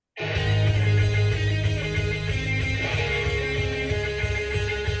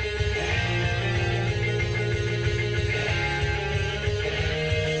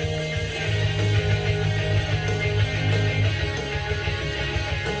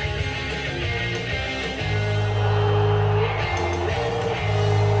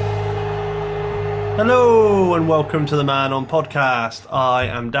Hello and welcome to the Man On podcast. I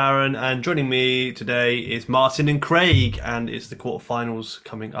am Darren, and joining me today is Martin and Craig, and it's the quarterfinals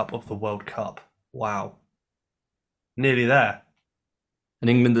coming up of the World Cup. Wow, nearly there. And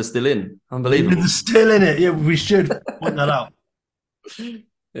England are still in. Unbelievable. England's still in it. Yeah, we should point that out.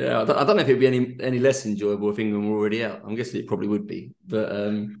 Yeah, I don't know if it'd be any less enjoyable if England were already out. I'm guessing it probably would be,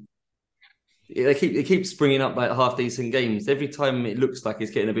 but it keeps bringing up like half decent games. Every time it looks like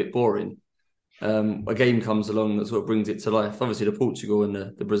it's getting a bit boring, a game comes along that sort of brings it to life. Obviously, the Portugal and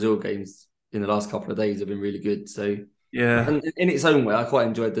the Brazil games in the last couple of days have been really good. So, Yeah. and in its own way, I quite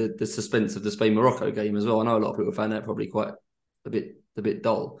enjoyed the suspense of the Spain Morocco game as well. I know a lot of people found that probably quite a bit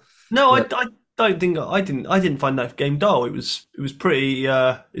dull, No, but I don't think I didn't find that game dull. It was pretty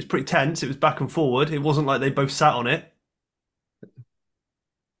tense. It was back and forward. It wasn't like they both sat on it.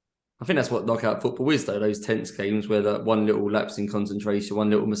 I think that's what knockout football is, though. Those tense games where that one little lapse in concentration,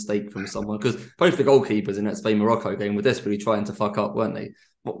 one little mistake from someone. Because both the goalkeepers in that Spain Morocco game were desperately trying to fuck up, weren't they?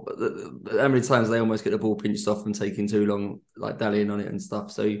 How many times they almost get the ball pinched off and taking too long, like dallying on it and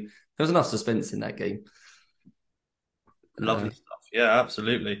stuff. So there was enough suspense in that game. Lovely stuff. Yeah,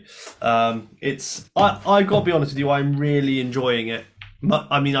 absolutely. I got to be honest with you. I'm really enjoying it.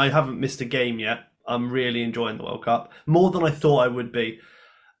 I mean, I haven't missed a game yet. I'm really enjoying the World Cup more than I thought I would be.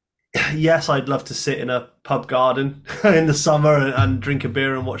 Yes, I'd love to sit in a pub garden in the summer and drink a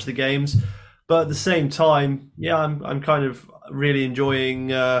beer and watch the games, but at the same time, yeah, I'm kind of really enjoying.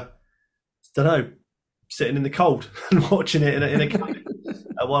 Don't know, sitting in the cold and watching it in a cabin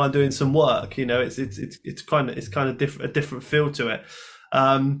while I'm doing some work. You know, it's kind of a different feel to it.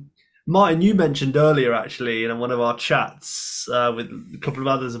 Martin, you mentioned earlier actually in one of our chats with a couple of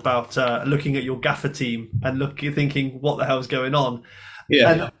others about looking at your gaffer team and thinking what the hell's going on. Yeah,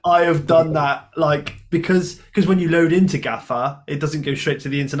 And I have done that like because when you load into Gaffer, it doesn't go straight to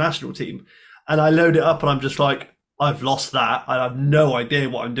the international team. And I load it up and I'm just like, I've lost that. I have no idea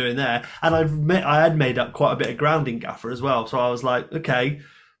what I'm doing there. And I had made up quite a bit of ground in Gaffer as well. So I was like, okay,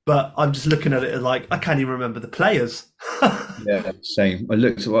 but I'm just looking at it as like I can't even remember the players. yeah, same. I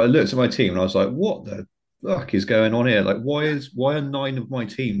looked at my team and I was like, what the fuck is going on here? Like, why are nine of my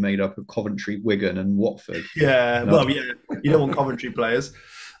team made up of Coventry, Wigan, and Watford? Yeah, And I was well, yeah, you don't want Coventry players. it's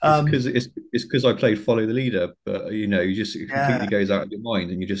Um, because it's because I played follow the leader, but you just it completely yeah, goes out of your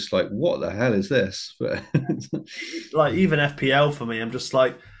mind, and you're just like, what the hell is this? But like even FPL for me, I'm just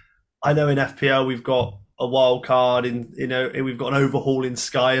like, I know in FPL we've got a wild card in, we've got an overhaul in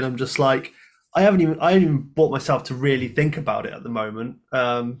Sky, and I'm just like, I haven't even brought myself to really think about it at the moment.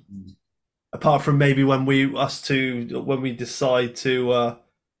 Apart from maybe when we decide to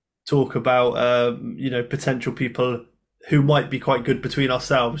talk about potential people who might be quite good between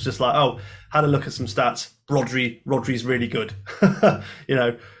ourselves, just like, oh, had a look at some stats. Rodri's really good. you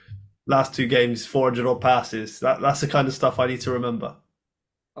know, last two games, 400 odd passes. That's the kind of stuff I need to remember.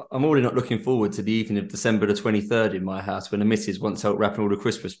 I'm already not looking forward to the evening of December the 23rd in my house when the missus wants help wrapping all the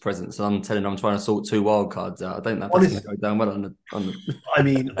Christmas presents. And I'm telling her I'm trying to sort two wild cards out. I don't know if that's going to Honestly, go down well on the. I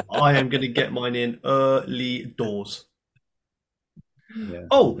mean, I am going to get mine in early doors. yeah,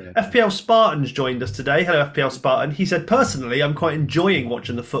 Oh, yeah. FPL Spartan's joined us today. Hello, FPL Spartan. He said, personally, I'm quite enjoying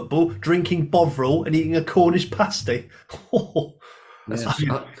watching the football, drinking Bovril and eating a Cornish pasty. Oh, That's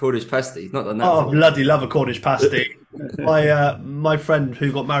Yes. Cornish pasty. Not done that I before. bloody love a Cornish pasty. My friend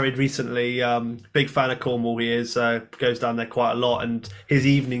who got married recently, big fan of Cornwall. He is goes down there quite a lot, and his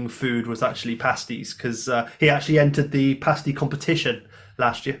evening food was actually pasties because he actually entered the pasty competition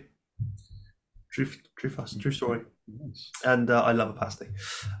last year. True story. Yes. And I love a pasty.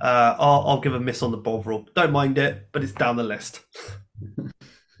 I'll give a miss on the Bovril. Don't mind it, but it's down the list.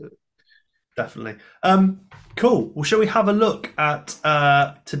 Definitely. Cool. Well, shall we have a look at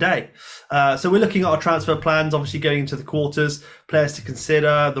today? So we're looking at our transfer plans, obviously going into the quarters, players to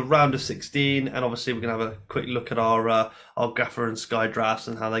consider, the round of 16, and obviously we're going to have a quick look at our Gaffer and Sky drafts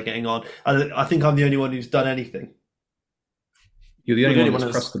and how they're getting on. I think I'm the only one who's done anything. You're the You're the only only one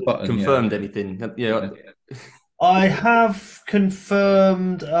one that's that's pressed the button. Yeah. confirmed anything. Yeah, I have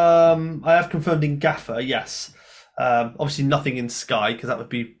confirmed. I have confirmed in Gaffer, yes. Obviously, nothing in Sky because that would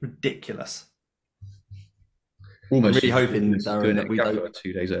be ridiculous. I'm Almost really as hoping, good as Darren, doing that it we don't. gaffer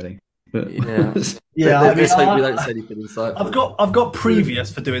 2 days early. But Yeah. Yeah, I mean, Let's hope we don't say anything I've insightful. got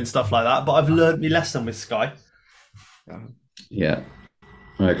previous for doing stuff like that, but I've learned my lesson with Sky. Yeah. yeah,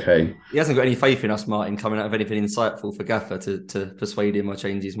 okay. He hasn't got any faith in us, Martin, coming out of anything insightful for Gaffer to persuade him or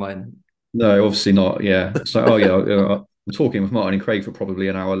change his mind. No, obviously not. Yeah. So, oh yeah, I'm talking with Martin and Craig for probably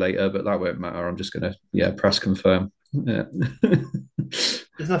an hour later, but that won't matter. I'm just gonna, yeah, press confirm. Yeah.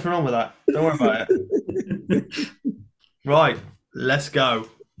 There's nothing wrong with that. Don't worry about it. Right, let's go.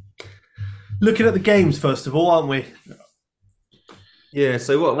 Looking at the games first of all, aren't we? Yeah,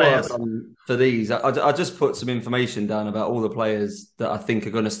 so what I've Players. done for these, I just put some information down about all the players that I think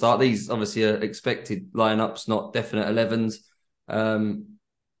are going to start. These obviously are expected lineups, not definite 11s.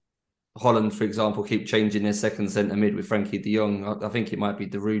 Holland, for example, keep changing their second centre mid with Frankie de Jong. I think it might be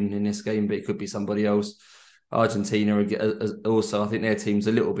De Roon in this game, but it could be somebody else. Argentina also, I think their team's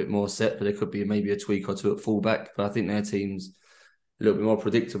a little bit more set, but there could be maybe a tweak or two at fullback. But I think their team's a little bit more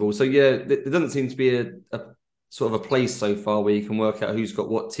predictable. So yeah, there doesn't seem to be a sort of a place so far where you can work out who's got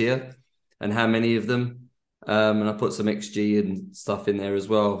what tier and how many of them. And I put some XG and stuff in there as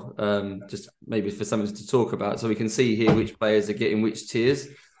well, just maybe for something to talk about. So we can see here which players are getting which tiers.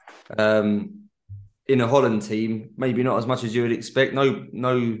 In a Holland team, maybe not as much as you would expect.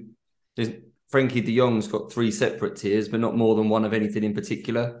 No, Frankie de Jong's got 3 separate tiers, but not more than one of anything in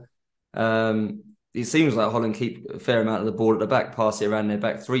particular. It seems like Holland keep a fair amount of the ball at the back, pass it around their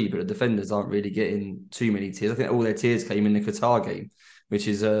back 3, but the defenders aren't really getting too many tiers. I think all their tiers came in the Qatar game, which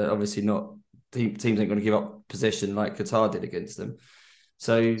is obviously not, teams ain't going to give up possession like Qatar did against them.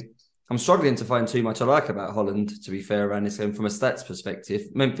 So I'm struggling to find too much I like about Holland, to be fair, around this game from a stats perspective.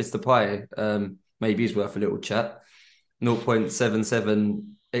 Memphis Depay maybe is worth a little chat. 0.77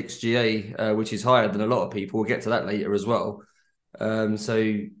 XGA, which is higher than a lot of people. We'll get to that later as well.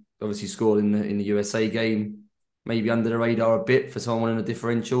 So obviously scored in the USA game, maybe under the radar a bit for someone in a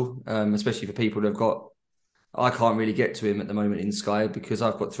differential, especially for people who have got. I can't really get to him at the moment in Sky because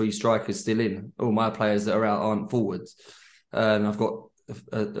I've got 3 strikers still in. All my players that are out aren't forwards. And I've got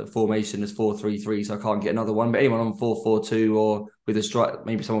a formation that's 4-3-3, so I can't get another one. But anyone on 4-4-2 or with a strike,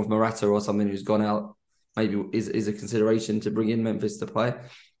 maybe someone with Morata or something who's gone out, maybe is a consideration to bring in Memphis to play.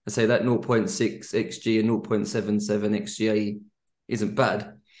 I say that 0.6 XG and 0.77 XGA isn't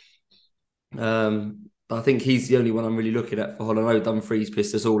bad. I think he's the only one I'm really looking at for Holland. I know Dumfries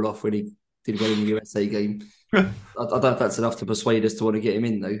pissed us all off when he did well in the USA game. I don't know if that's enough to persuade us to want to get him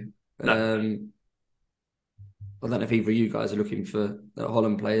in, though. No. I don't know if either of you guys are looking for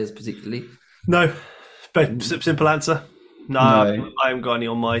Holland players particularly. No, simple answer. No. I haven't got any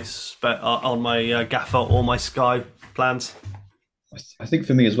on my Gaffer or my Sky plans. I think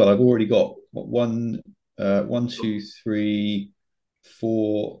for me as well, I've already got 1, 2, 3,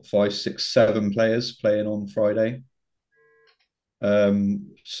 4, 5, 6, 7 players playing on Friday.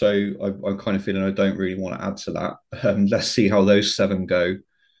 So I'm kind of feeling I don't really want to add to that. Let's see how those 7 go.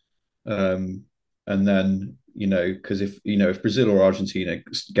 And then, because if Brazil or Argentina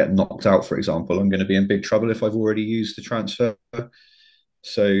get knocked out, for example, I'm going to be in big trouble if I've already used the transfer.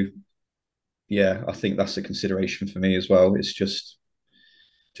 So, yeah, I think that's a consideration for me as well. It's just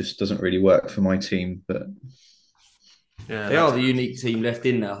doesn't really work for my team, but yeah, they are the unique team left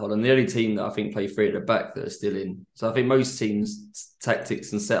in there, Holland. The only team that I think play 3 at the back that are still in. So I think most teams'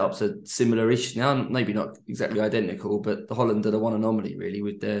 tactics and setups are similar-ish now. Maybe not exactly identical, but the Holland are the one anomaly really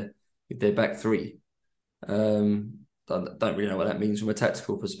with their back 3. Don't really know what that means from a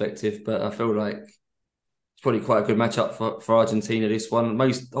tactical perspective, but I feel like it's probably quite a good matchup for Argentina. This one,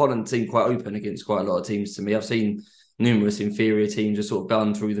 most Holland seem quite open against quite a lot of teams to me. I've seen numerous inferior teams just sort of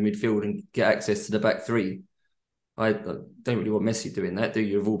gun through the midfield and get access to the back 3. I don't really want Messi doing that, do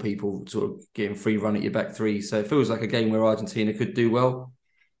you? Of all people, sort of getting free run at your back 3. So it feels like a game where Argentina could do well.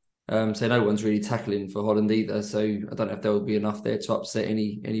 So no one's really tackling for Holland either. So I don't know if there will be enough there to upset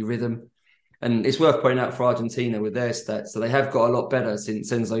any rhythm. And it's worth pointing out for Argentina with their stats. So they have got a lot better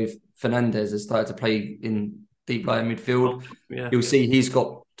since Enzo Fernandez has started to play in deep line midfield. Yeah. You'll see he's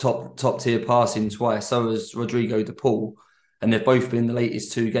got top tier passing twice. So has Rodrigo de Paul. And they've both been the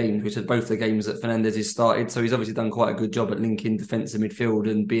latest 2 games, which are both the games that Fernandez has started. So he's obviously done quite a good job at linking defensive midfield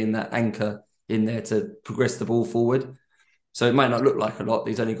and being that anchor in there to progress the ball forward. So it might not look like a lot.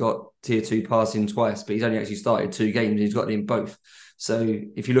 He's only got tier 2 passing twice, but he's only actually started 2 games. He's got it in both. So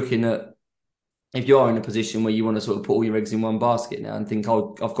if you are in a position where you want to sort of put all your eggs in one basket now and think,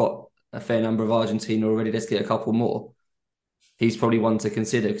 oh, I've got a fair number of Argentina already, let's get a couple more. He's probably one to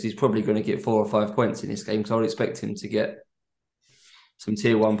consider because he's probably going to get 4 or 5 points in this game. So I would expect him to get some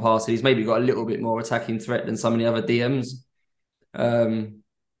tier 1 passes. He's maybe got a little bit more attacking threat than some of the other DMs.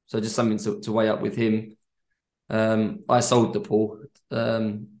 So just something to weigh up with him. I sold the pool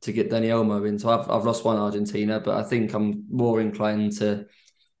to get Dani Olmo in. So I've lost one Argentina, but I think I'm more inclined to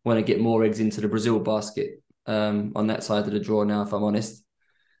want to get more eggs into the Brazil basket on that side of the draw now, if I'm honest.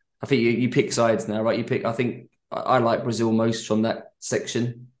 I think you pick sides now, right? I think I like Brazil most from that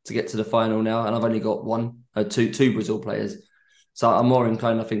section to get to the final now, and I've only got two Brazil players. So I'm more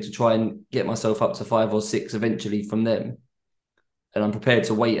inclined, I think, to try and get myself up to 5 or 6 eventually from them. And I'm prepared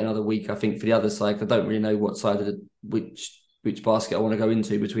to wait another week, I think, for the other side. I don't really know what side of which which basket I want to go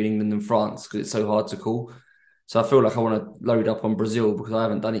into between England and France because it's so hard to call. So I feel like I want to load up on Brazil because I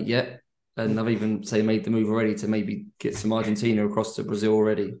haven't done it yet. And I've even made the move already to maybe get some Argentina across to Brazil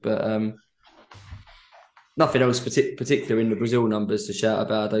already. But nothing else particular in the Brazil numbers to shout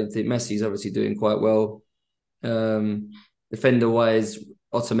about. I don't think Messi's obviously doing quite well. Defender-wise,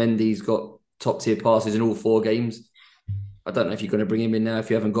 Otamendi's got top-tier passes in all 4 games. I don't know if you're going to bring him in now if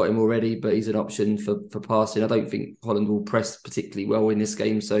you haven't got him already, but he's an option for passing. I don't think Holland will press particularly well in this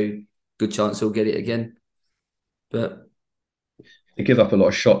game, so good chance he'll get it again. But they give up a lot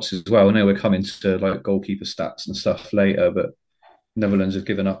of shots as well. I know we're coming to like goalkeeper stats and stuff later, but Netherlands have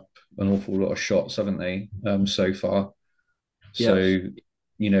given up an awful lot of shots, haven't they, so far? So,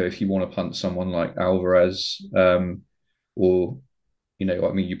 if you want to punt someone like Alvarez, or,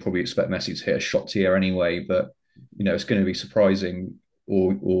 you probably expect Messi to hit a shot tier anyway, but, it's going to be surprising,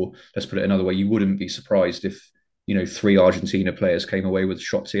 or let's put it another way, you wouldn't be surprised if, 3 Argentina players came away with a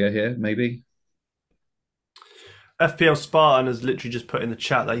shot tier here, maybe. FPL Spartan has literally just put in the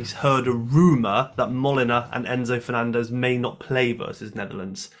chat that he's heard a rumour that Molina and Enzo Fernandez may not play versus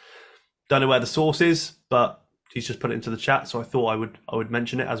Netherlands. Don't know where the source is, but he's just put it into the chat, so I thought I would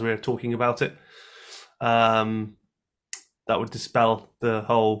mention it as we were talking about it. That would dispel the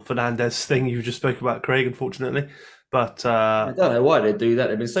whole Fernandez thing you just spoke about, Craig, unfortunately. But I don't know why they do that.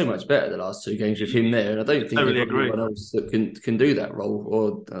 They've been so much better the last 2 games with him there, and I don't think totally there's anyone else that can do that role.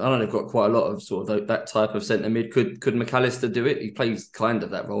 Or I know they've got quite a lot of sort of that type of centre mid. Could McAllister do it? He plays kind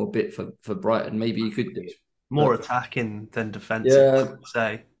of that role a bit for Brighton. Maybe he could do it. More attacking than defensive, Yeah. I would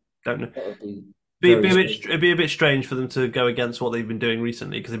say. Don't know. It'd be a bit strange for them to go against what they've been doing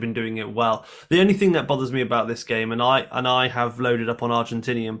recently because they've been doing it well. The only thing that bothers me about this game, and I have loaded up on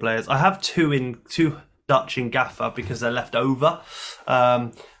Argentinian players. I have two Dutch in Gaffer because they're left over,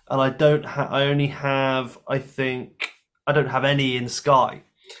 and I don't. I only have. I don't have any in Sky,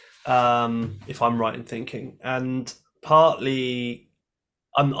 if I'm right in thinking. And partly,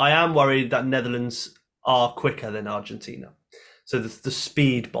 I am worried that Netherlands are quicker than Argentina. So the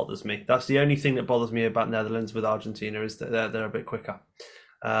speed bothers me. That's the only thing that bothers me about Netherlands with Argentina is that they're a bit quicker.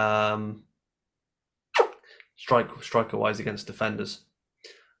 Striker-wise against defenders.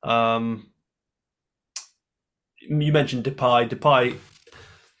 You mentioned Depay. Depay,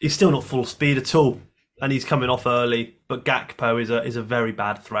 he's still not full speed at all, and he's coming off early. But Gakpo is a very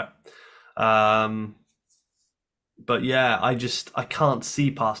bad threat. But yeah, I can't see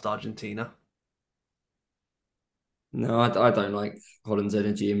past Argentina. No, I don't like Holland's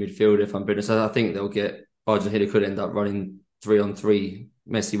energy in midfield, if I'm being honest. I think Argentina could end up running 3-on-3,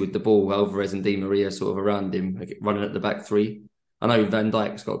 Messi with the ball, Alvarez and Di Maria sort of around him, running at the back 3. I know Van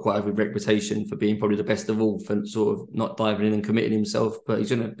Dijk's got quite a good reputation for being probably the best of all, for sort of not diving in and committing himself, but he's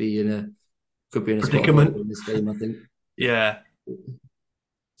going to be could be in a predicament in this game, I think. Yeah.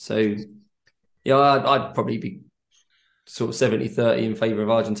 So, yeah, I'd probably be sort of 70-30 in favour of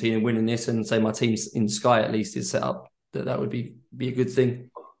Argentina winning this, and say my team's in Sky at least is set up that would be a good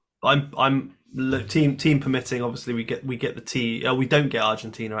thing. I'm team permitting. Obviously, we get the T. We don't get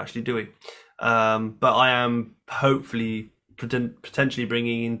Argentina actually, do we? But I am hopefully potentially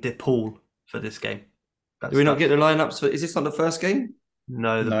bringing in De Paul for this game. Do we not get the lineups? Is this not the first game?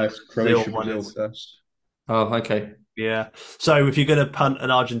 No, it's Croatia Brazil first. Oh, okay. Yeah. So if you're going to punt an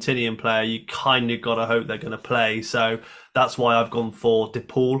Argentinian player, you kind of got to hope they're going to play. So that's why I've gone for De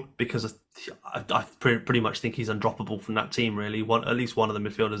Paul, because I pretty much think he's undroppable from that team, really. At least one of the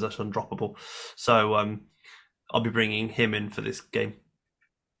midfielders that's undroppable. So I'll be bringing him in for this game.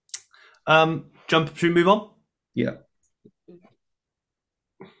 Should we move on? Yeah.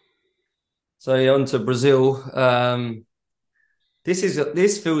 So on to Brazil.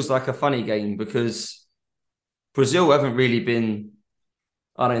 This feels like a funny game because Brazil haven't really been,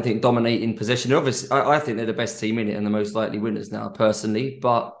 I don't think, dominating possession. Obviously, I think they're the best team in it and the most likely winners now, personally.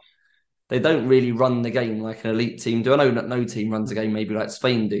 But they don't really run the game like an elite team do. I know that no team runs a game maybe like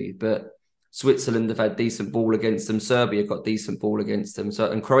Spain do, but Switzerland have had decent ball against them. Serbia got decent ball against them.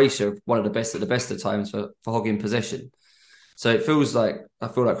 And Croatia, one of the best at the best of times for hogging possession. So I feel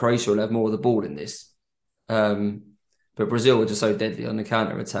like Croatia will have more of the ball in this. But Brazil are just so deadly on the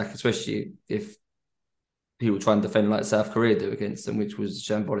counter-attack, especially if people try and defend like South Korea do against them, which was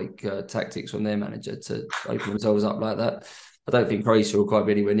shambolic tactics from their manager to open themselves up like that. I don't think Croatia will quite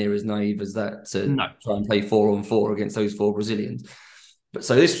be anywhere near as naive as that to try and play 4-on-4 against those 4 Brazilians. But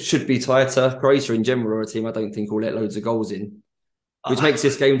so this should be tighter. Croatia in general are a team I don't think will let loads of goals in, which makes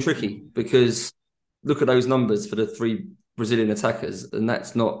this game tricky because look at those numbers for the 3 Brazilian attackers, and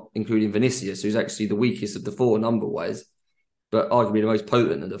that's not including Vinicius, who's actually the weakest of the 4 number-wise, but arguably the most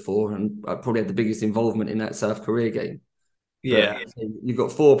potent of the 4, and probably had the biggest involvement in that South Korea game. Yeah. You've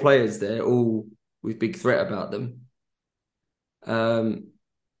got 4 players there, all with big threat about them.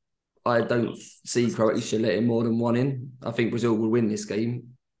 I don't see Croatia letting more than 1 in. I think Brazil will win this game.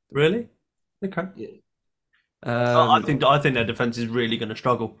 Really? Okay. Yeah. I think their defense is really going to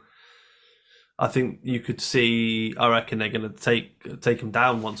struggle. I think you could see. I reckon they're going to take them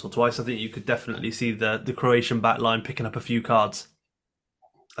down once or twice. I think you could definitely see the Croatian back line picking up a few cards.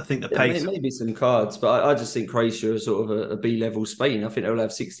 I think the pace. Maybe some cards, but I just think Croatia is sort of a B-level Spain. I think they'll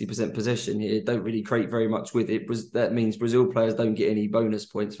have 60% possession here. Don't really create very much with it. That means Brazil players don't get any bonus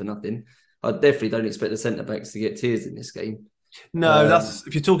points for nothing. I definitely don't expect the centre-backs to get tiers in this game. No, that's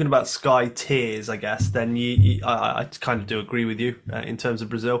if you're talking about Sky tiers, I guess. Then I kind of do agree with you in terms of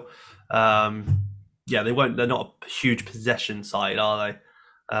Brazil. Yeah, they won't. They're not a huge possession side, are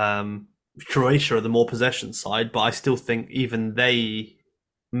they? Croatia are the more possession side, but I still think even they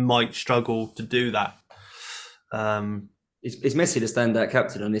might struggle to do that. Is Messi the standout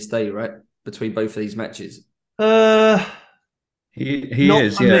captain on this day, right? Between both of these matches, he not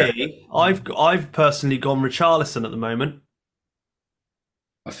is. For Yeah, me. I've personally gone Richarlison at the moment.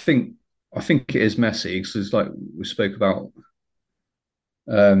 I think it is Messi because it's like we spoke about.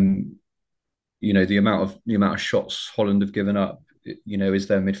 Um, the amount of shots Holland have given up. Is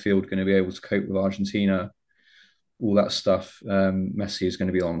their midfield going to be able to cope with Argentina? All that stuff. Messi is going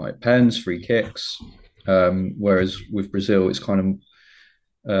to be on like pens, free kicks. Whereas with Brazil, it's kind of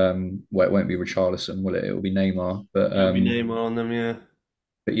well, it won't be Richarlison, will it? It will be Neymar. But It'll be Neymar on them, yeah.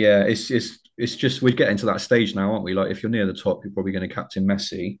 But yeah, it's just we're getting to that stage now, aren't we? Like if you're near the top, you're probably going to captain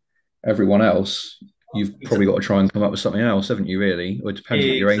Messi. Everyone else, you've probably got to try and come up with something else, haven't you? Really, or it depends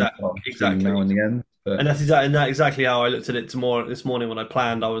what your aim are between now and the end. But And that's exactly how I looked at it this morning when I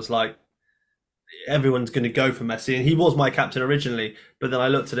planned. I was like, everyone's going to go for Messi, and he was my captain originally. But then I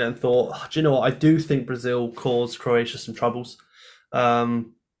looked at it and thought, do you know what? I do think Brazil caused Croatia some troubles,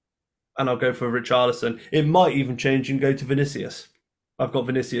 and I'll go for Richarlison. It might even change and go to Vinicius. I've got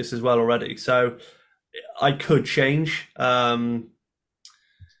Vinicius as well already, so I could change.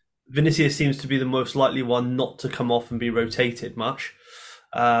 Vinicius seems to be the most likely one not to come off and be rotated much.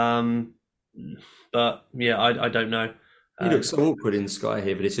 But yeah, I don't know. He looks so awkward in Sky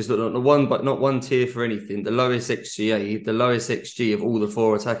here, but it's just not one tier for anything. The lowest XGA, the lowest XG of all the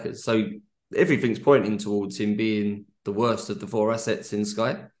 4 attackers. So everything's pointing towards him being the worst of the 4 assets in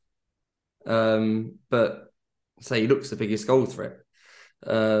Sky. But say he looks the biggest goal threat.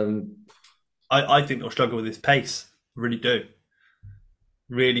 I think they'll struggle with his pace. Really do.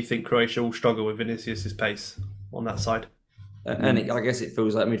 Really think Croatia will struggle with Vinicius' pace on that side. And I guess it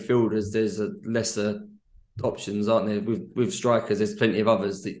feels like midfielders, there's a lesser options, aren't there? With strikers, there's plenty of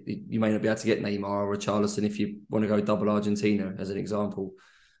others that you may not be able to get Neymar or Richarlison if you want to go double Argentina as an example.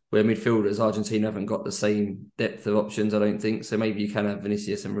 Where midfielders, Argentina haven't got the same depth of options, I don't think. So maybe you can have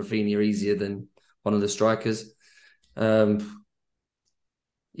Vinicius and Rafinha easier than one of the strikers. Yeah,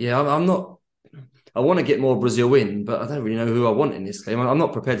 I'm not. I want to get more Brazil in, but I don't really know who I want in this game. I'm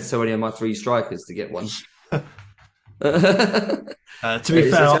not prepared to sell any of my 3 strikers to get one. To be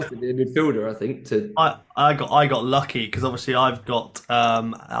fair, it has to be a midfielder, I think. I got lucky because obviously I've got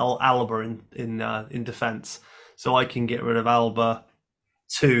Alba in defence, so I can get rid of Alba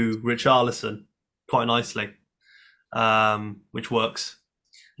to Richarlison quite nicely, which works.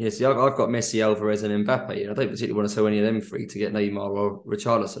 Yeah, see, I've got Messi, Alvarez, and Mbappe, and I don't particularly want to sell any of them 3 to get Neymar or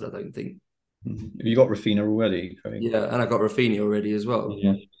Richarlison. I don't think. Have you got Rafinha already, Craig? Yeah, and I got Rafinha already as well.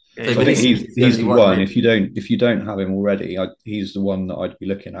 Yeah. So I think he's the one. If you don't have him already, he's the one that I'd be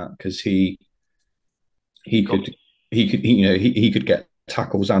looking at because he could get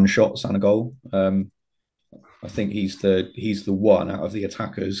tackles and shots and a goal. I think he's the one out of the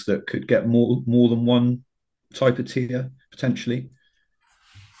attackers that could get more than one type of tier potentially.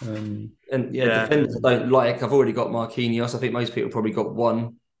 Defenders I don't like. I've already got Marquinhos. I think most people probably got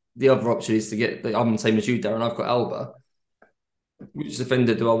one. The other option is to get. I'm the same as you, Darren. I've got Alba. Which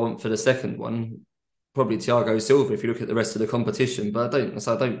defender do I want for the second one? Probably Thiago Silva. If you look at the rest of the competition, but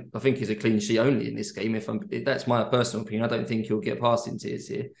I think he's a clean sheet only in this game. If that's my personal opinion, I don't think he'll get passing tiers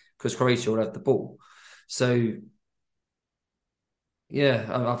here because Croatia will have the ball. So yeah,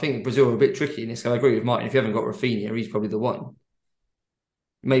 I think Brazil are a bit tricky in this game. I agree with Martin. If you haven't got Rafinha, he's probably the one.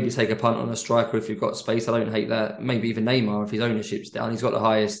 Maybe take a punt on a striker if you've got space. I don't hate that. Maybe even Neymar if his ownership's down. He's got the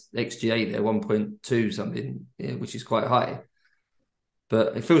highest XGA there, 1.2 something, which is quite high.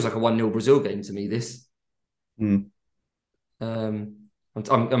 But it feels like a 1-0 Brazil game to me, this. I'm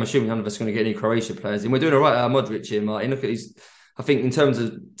assuming none of us are going to get any Croatia players in. We're doing all right out of Modric here, Martin. Look at his... I think in terms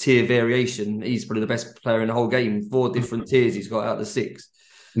of tier variation, he's probably the best player in the whole game. 4 different tiers he's got out of the 6.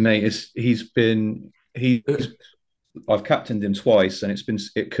 Mate, he's I've captained him twice, and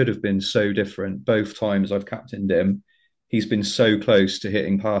it could have been so different. Both times I've captained him, he's been so close to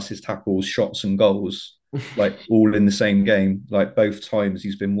hitting passes, tackles, shots, and goals, like all in the same game. Like both times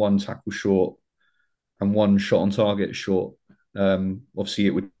he's been one tackle short and one shot on target short. Obviously,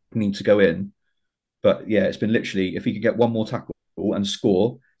 it would need to go in, but yeah, it's been literally if he could get one more tackle and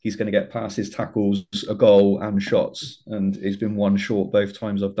score, he's going to get passes, tackles, a goal, and shots. And he's been one short both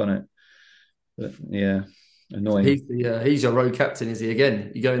times I've done it. But yeah, annoying. He's your road captain, is he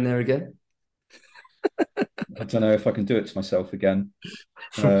again? You going there again? I don't know if I can do it to myself again.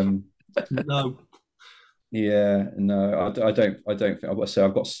 No. Yeah, no, I don't. I don't think. I say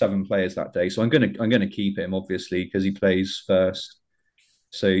I've got 7 players that day, so I'm gonna keep him obviously because he plays first.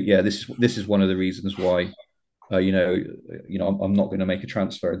 So yeah, this is one of the reasons why. I'm not going to make a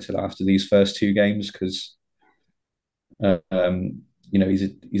transfer until after these first 2 games because he's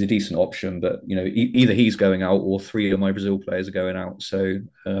a decent option, but either he's going out or 3 of my Brazil players are going out. So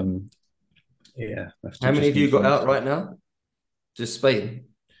yeah. How many have you got out right now? Just Spain.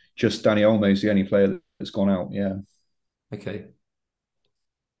 Just Dani Olmo is the only player that's gone out. Yeah. Okay.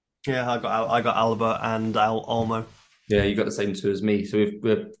 Yeah, I got Alba and Olmo. Yeah, you got the same 2 as me. So we've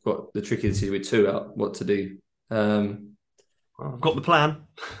got the tricky decision with 2 out. What to do? I've got the plan.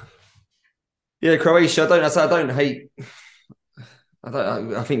 Yeah, Croatia. I don't hate.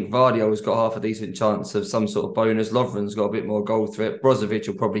 I think Vardy always got half a decent chance of some sort of bonus. Lovren's got a bit more goal threat. Brozovic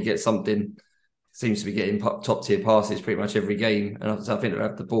will probably get something. Seems to be getting top tier passes pretty much every game, and I think they'll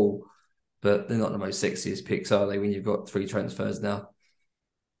have the ball, but they're not the most sexiest picks, are they? When you've got 3 transfers now.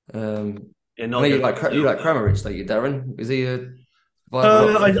 Yeah, you like Kramaric, don't you, Darren? Is he a?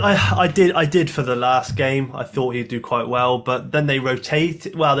 I did for the last game. I thought he'd do quite well, but then they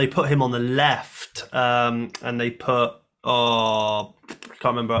rotate. Well, they put him on the left, and they put can't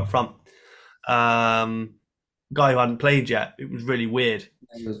remember up front. Guy who hadn't played yet. It was really weird.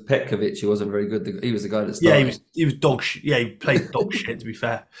 It was Petkovic. He wasn't very good. He was the guy that started. Yeah, he was dog shit. Yeah, he played dog shit, to be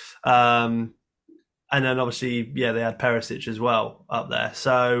fair. And then obviously, yeah, they had Perisic as well up there.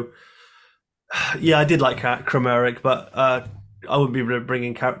 So yeah, I did like Kramaric, but I wouldn't be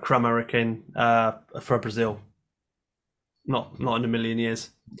bringing Kramaric in for Brazil. Not in a million years.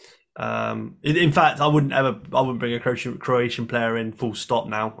 In fact, I wouldn't bring a Croatian player in full stop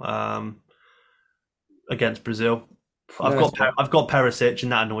now against Brazil. I've got Perisic,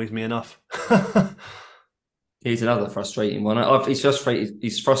 and that annoys me enough. He's another frustrating one.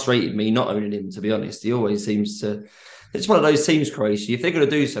 He's frustrated me not owning him, to be honest. He always seems to. It's one of those teams, Croatia. If they're going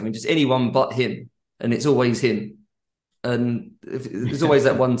to do something, just anyone but him, and it's always him. And there's always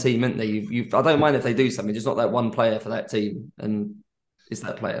that one team, isn't there? I don't mind if they do something, just not that one player for that team, and it's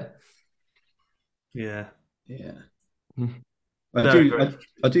that player. Yeah. I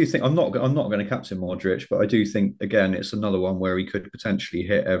do think I'm not going to captain Modric, but I do think again it's another one where he could potentially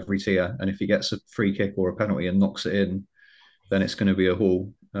hit every tier, and if he gets a free kick or a penalty and knocks it in, then it's going to be a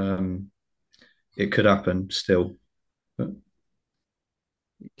haul. It could happen still. But...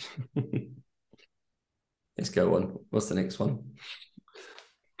 Let's go on. What's the next one?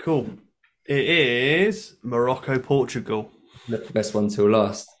 Cool. It is Morocco, Portugal. The best one till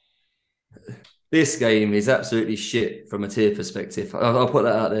last. This game is absolutely shit from a tier perspective. I'll put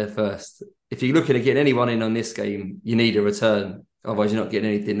that out there first. If you're looking to get anyone in on this game, you need a return. Otherwise, you're not getting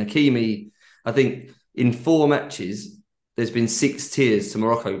anything. Hakimi, I think in 4 matches, there's been 6 tiers to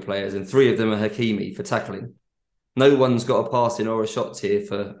Morocco players, and 3 of them are Hakimi for tackling. No one's got a passing or a shot tier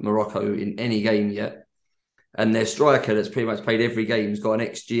for Morocco in any game yet. And their striker that's pretty much played every game has got an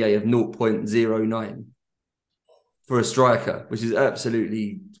XGA of 0.09 for a striker, which is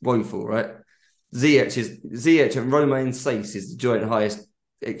absolutely woeful, right? Ziyech and Romain Saiss is the joint highest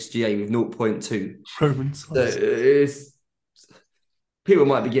XGA with 0.2. Romain Saiss. People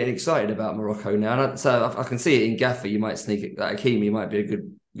might be getting excited about Morocco now. So I can see it in Gaffer. You might sneak it. That Hakimi might be a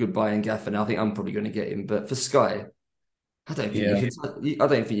good buy in Gaffer now. I think I'm probably going to get him. But for Sky, I don't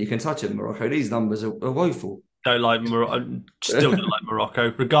think you can touch him, Morocco. These numbers are woeful. Still don't like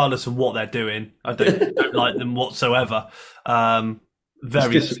Morocco, regardless of what they're doing. I don't like them whatsoever.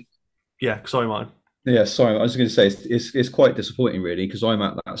 Yeah, sorry, Martin. Yeah, sorry. I was going to say it's quite disappointing, really, because I'm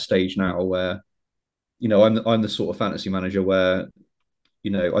at that stage now where, I'm the sort of fantasy manager where,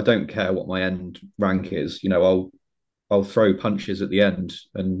 I don't care what my end rank is. I'll throw punches at the end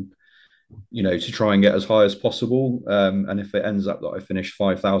and to try and get as high as possible. And if it ends up that I finish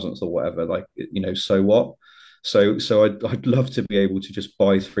 5,000th or whatever, so what? So I'd love to be able to just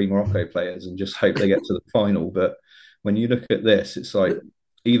buy 3 Morocco players and just hope they get to the final. But when you look at this, it's like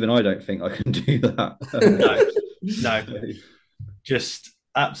even I don't think I can do that. No, just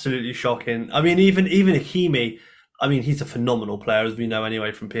absolutely shocking. I mean, even Hakimi, I mean, he's a phenomenal player, as we know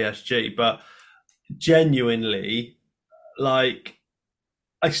anyway from PSG. But genuinely, like,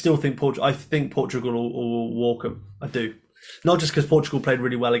 I still think Portugal. I think Portugal will walk them. I do. Not just because Portugal played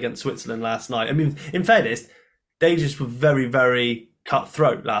really well against Switzerland last night. I mean, in fairness, they just were very, very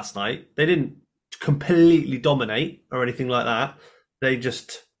cutthroat last night. They didn't completely dominate or anything like that. They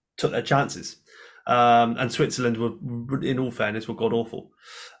just took their chances. And Switzerland were, in all fairness, were god awful.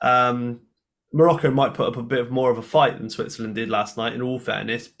 Morocco might put up a bit more of a fight than Switzerland did last night, in all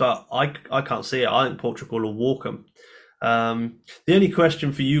fairness, but I can't see it. I think Portugal will walk them. The only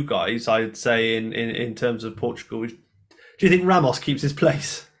question for you guys, I'd say, in terms of Portugal, is, do you think Ramos keeps his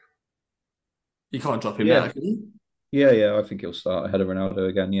place? You can't drop him Yeah. now, can you? Yeah. I think he'll start ahead of Ronaldo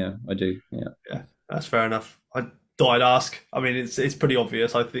again. Yeah, I do. Yeah. That's fair enough. I thought I'd ask. I mean, it's pretty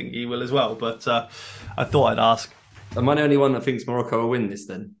obvious. I think he will as well, but I thought I'd ask. Am I the only one that thinks Morocco will win this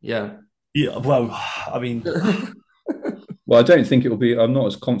then? Yeah. Yeah, well, I mean, Well, I don't think it will be. I'm not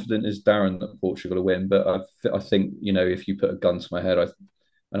as confident as Darren that Portugal will win, but I think if you put a gun to my head,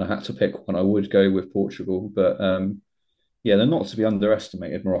 and I had to pick one, I would go with Portugal. But yeah, they're not to be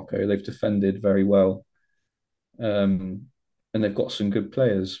underestimated. Morocco, they've defended very well, and they've got some good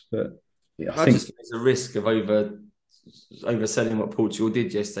players. But yeah, I just think there's a risk of overselling what Portugal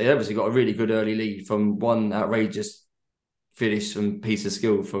did yesterday. They obviously got a really good early lead from one outrageous finish and piece of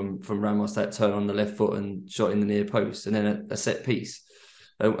skill from Ramos, that turn on the left foot and shot in the near post, and then a set piece.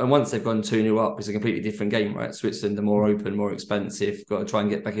 And once they've gone 2-0 up, it's a completely different game, right? Switzerland are more open, more expansive, got to try and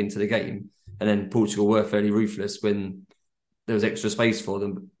get back into the game. And then Portugal were fairly ruthless when there was extra space for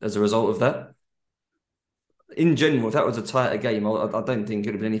them as a result of that. In general, if that was a tighter game, I don't think it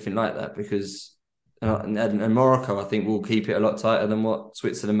would have been anything like that, because and Morocco, I think, will keep it a lot tighter than what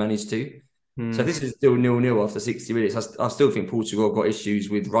Switzerland managed to. So if this is still 0-0 after 60 minutes, I still think Portugal have got issues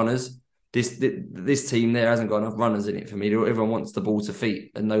with runners. This team there hasn't got enough runners in it for me. Everyone wants the ball to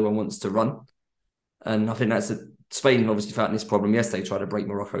feet and no one wants to run. And I think Spain obviously found this problem yesterday, tried to break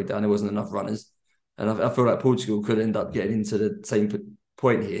Morocco down. There wasn't enough runners. And I feel like Portugal could end up getting into the same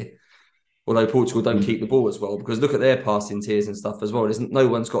point here. Although Portugal don't keep the ball as well, because look at their passing tiers and stuff as well. No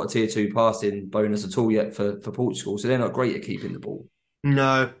one's got a tier 2 passing bonus at all yet for Portugal. So they're not great at keeping the ball.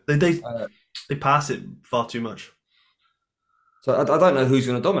 No, they pass it far too much. So I don't know who's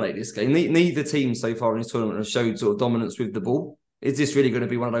going to dominate this game. Neither team so far in this tournament has showed sort of dominance with the ball. Is this really going to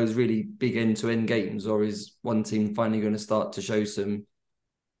be one of those really big end-to-end games, or is one team finally going to start to show some?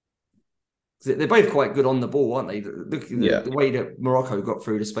 They're both quite good on the ball, aren't they? The way that Morocco got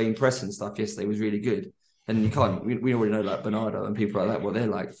through the Spain press and stuff yesterday was really good. And you can't. We already know like Bernardo and people like that, what they're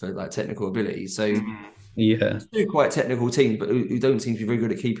like for like technical ability. So yeah, two quite technical teams, but who don't seem to be very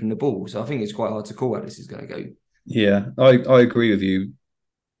good at keeping the ball. So I think it's quite hard to call how this is going to go. Yeah, I agree with you,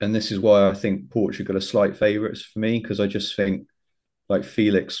 and this is why I think Portugal are slight favourites for me, because I just think like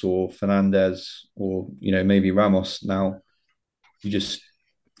Felix or Fernandes or maybe Ramos now.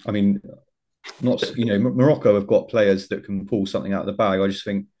 I mean, Morocco have got players that can pull something out of the bag. I just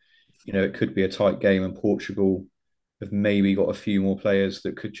think it could be a tight game, and Portugal have maybe got a few more players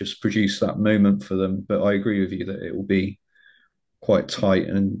that could just produce that moment for them. But I agree with you that it will be quite tight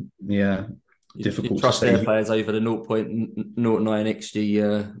and difficult. You trust their players over the 0.09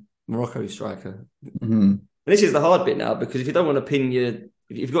 XG Morocco striker. Mm-hmm. This is the hard bit now, because if you don't want to pin if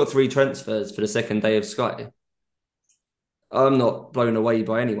you've got 3 transfers for the second day of Sky, I'm not blown away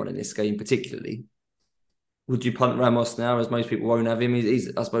by anyone in this game particularly. Would you punt Ramos now, as most people won't have him?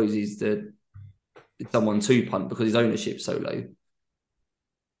 I suppose he's someone to punt because his ownership's so low.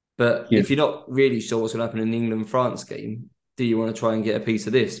 But if you're not really sure what's going to happen in the England-France game, do you want to try and get a piece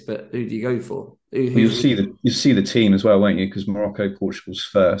of this? But who do you go for? You'll see the team as well, won't you? Because Morocco, Portugal's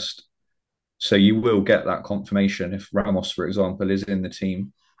first. So you will get that confirmation if Ramos, for example, is in the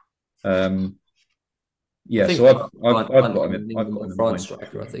team. So I've got him in France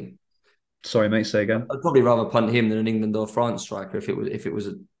striker, I think. Sorry, mate, say again. I'd probably rather punt him than an England or France striker if it was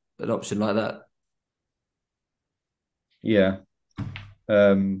an option like that. Yeah.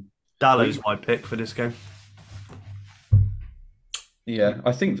 Dalot's my pick for this game. Yeah,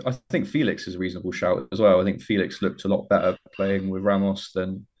 I think Felix is a reasonable shout as well. I think Felix looked a lot better playing with Ramos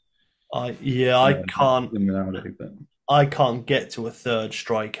than. I can't get to a third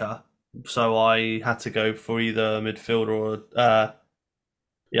striker, so I had to go for either a midfielder or I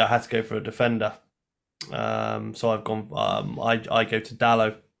had to go for a defender. So I've gone. I go to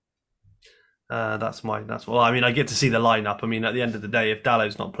Dalot. That's well. I mean, I get to see the lineup. I mean, at the end of the day, if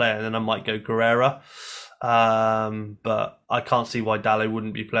Dalot's not playing, then I might go Guerrera. But I can't see why Dalot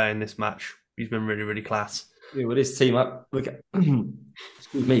wouldn't be playing this match. He's been really, really class. Yeah, well, this team up. Look at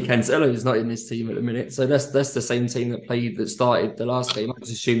excuse me, Cancelo is not in this team at the minute, so that's the same team that started the last game. I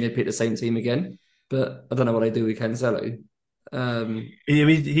just assume they pick the same team again, but I don't know what they do with Cancelo.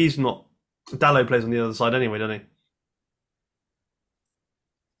 He's not. Dallo plays on the other side anyway, doesn't he?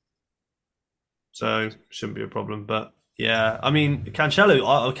 So shouldn't be a problem. But yeah, I mean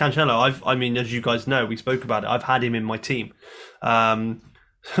Cancelo. I mean, as you guys know, we spoke about it. I've had him in my team.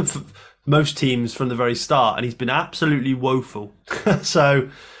 Most teams from the very start, and he's been absolutely woeful. So,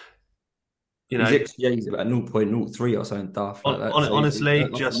 his XGA is about 0.03 or something daft like that. Honestly,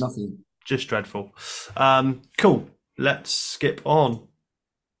 like nothing. Just dreadful. Cool. Let's skip on.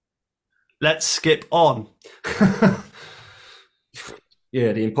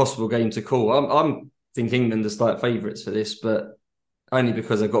 Yeah, the impossible game to call. I'm thinking England are slight favourites for this, but only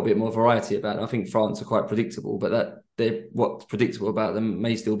because they've got a bit more variety about it. I think France are quite predictable, but what's predictable about them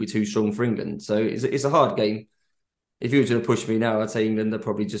may still be too strong for England. So it's a hard game. If you were to push me now, I'd say England are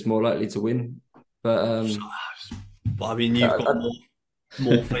probably just more likely to win. But I mean, you've got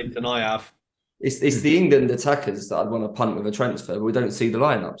more faith than I have. It's the England attackers that I'd want to punt with a transfer, but we don't see the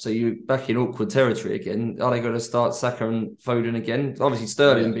lineup. So you're back in awkward territory again. Are they going to start Saka and Foden again? Obviously,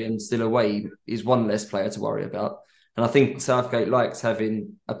 Sterling being still away is one less player to worry about. And I think Southgate likes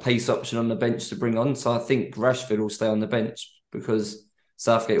having a pace option on the bench to bring on. So I think Rashford will stay on the bench because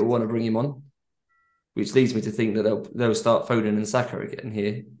Southgate will want to bring him on, which leads me to think that they'll start Foden and Saka again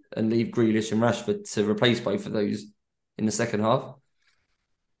here and leave Grealish and Rashford to replace both of those in the second half.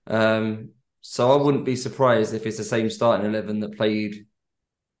 So I wouldn't be surprised if it's the same starting 11 that played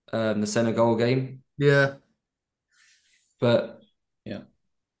the Senegal game. Yeah. But yeah.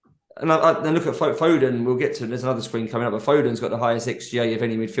 And I look at Foden, we'll get to, there's another screen coming up, but Foden's got the highest XGA of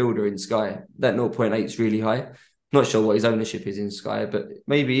any midfielder in Sky. That 0.8 is really high. Not sure what his ownership is in Sky, but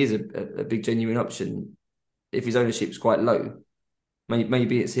maybe he is a big genuine option if his ownership's quite low.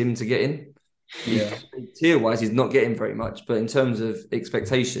 Maybe it's him to get in. Yeah. Tier-wise, he's not getting very much, but in terms of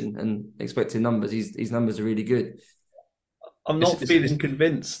expectation and expected numbers, his numbers are really good. I'm not feeling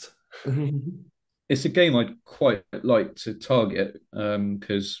convinced. It's a game I'd quite like to target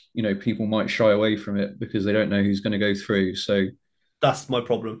because people might shy away from it because they don't know who's going to go through. So that's my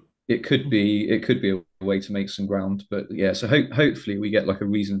problem. It could be a way to make some ground, but yeah. So hopefully we get like a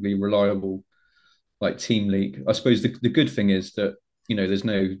reasonably reliable like team league. I suppose the good thing is that there's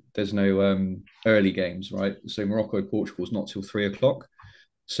no early games, right? So Morocco Portugal's not till 3:00,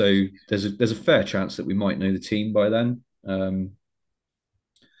 so there's a fair chance that we might know the team by then.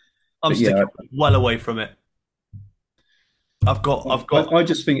 I'm sticking well away from it. I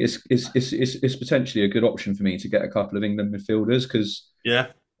just think it's potentially a good option for me to get a couple of England midfielders because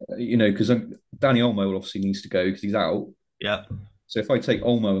because Danny Olmo obviously needs to go because he's out. Yeah. So if I take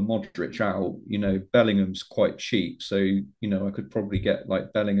Olmo and Modric out, Bellingham's quite cheap. So I could probably get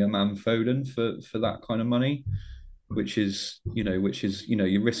like Bellingham and Foden for that kind of money, which is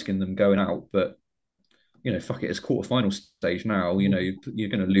you're risking them going out, but fuck it, it's quarterfinal stage now. You're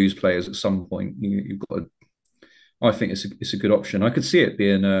going to lose players at some point. You've got to, I think it's a good option. I could see it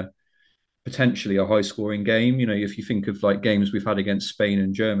being potentially a high scoring game. If you think of like games we've had against Spain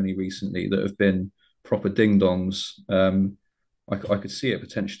and Germany recently that have been proper ding dongs, I could see it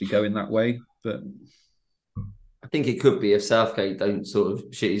potentially going that way. But I think it could be if Southgate don't sort of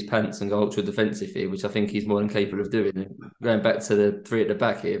shit his pants and go ultra defensive here, which I think he's more than capable of doing. Going back to the three at the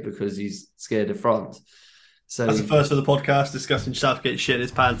back here because he's scared of France. So that's the first for the podcast discussing Southgate shit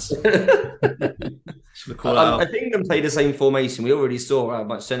his pants. I think England play the same formation. We already saw how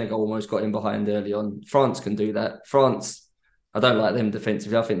much Senegal almost got in behind early on. France can do that. France, I don't like them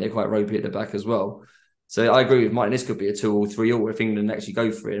defensively. I think they're quite ropey at the back as well. So I agree with Mike. This could be a 2 or 3 or if England actually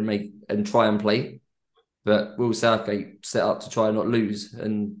go for it and try and play. But will Southgate set up to try and not lose?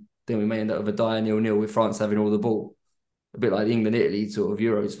 And then we may end up with a dire 0-0 with France having all the ball. A bit like the England-Italy sort of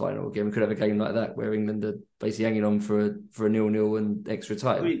Euros final again. We could have a game like that where England are basically hanging on for a 0-0 and extra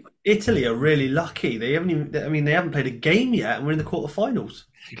time. I mean, Italy are really lucky. They haven't played a game yet and we're in the quarterfinals.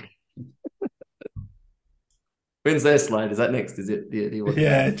 When's their slide? Is that next? Is it?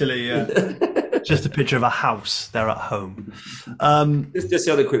 Yeah, Italy, yeah. Just a picture of a house. They're at home. Just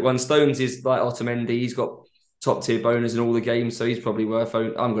the other quick one. Stones is like Otamendi. He's got top tier bonus in all the games, so he's probably worth.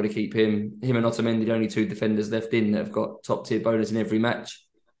 I'm going to keep him. Him and Otamendi, the only 2 defenders left in that have got top tier bonus in every match.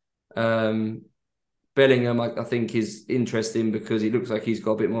 Bellingham, I think, is interesting because he looks like he's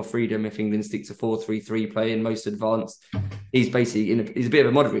got a bit more freedom if England stick to 4-3-3 playing most advanced. He's basically he's a bit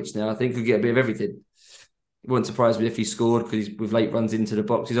of a Modric now. I think could get a bit of everything. It wouldn't surprise me if he scored because he's with late runs into the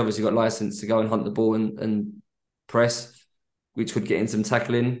box. He's obviously got license to go and hunt the ball and press, which could get in some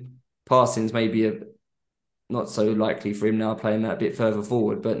tackling. Passing's maybe not so likely for him now playing that bit further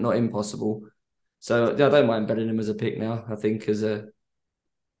forward, but not impossible. So I don't mind Bellingham as a pick now. I think as a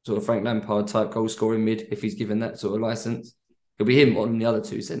sort of Frank Lampard type goal scoring mid, if he's given that sort of license, it'll be him on the other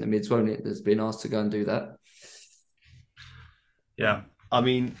two centre mids, won't it? That's been asked to go and do that. Yeah, I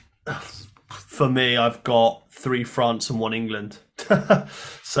mean, for me, I've got 3 France and 1 England.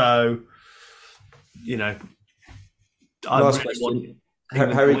 So, you know, last question.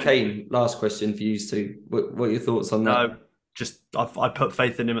 Harry Kane, last question for you two. What are your thoughts on that? No, just I put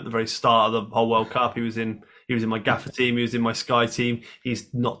faith in him at the very start of the whole World Cup. He was in my Gaffer team. He was in my Sky team.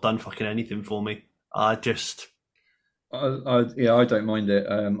 He's not done fucking anything for me. I don't mind it.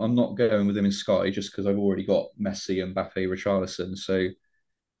 I'm not going with him in Sky just because I've already got Messi, Mbappe, Richarlison. So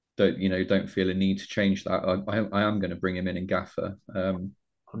don't feel a need to change that. I am going to bring him in Gaffer. I'm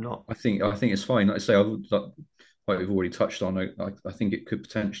not. I think it's fine. Like I say, like we've already touched on, I think it could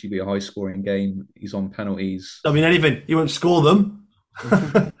potentially be a high scoring game. He's on penalties. I mean, anything. You won't score them.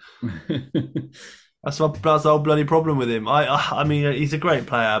 That's the whole bloody problem with him. I mean, he's a great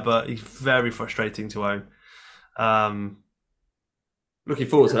player, but he's very frustrating to own. Looking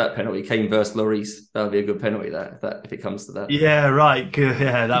forward to that penalty, Kane versus Lloris. That would be a good penalty. That if it comes to that. Yeah, right.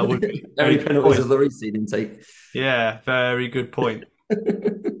 Yeah, that would be. Every penalty has Lloris didn't take. Yeah, very good point.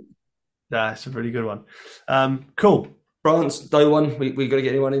 That's a really good one. Cool. France, no one. We got to get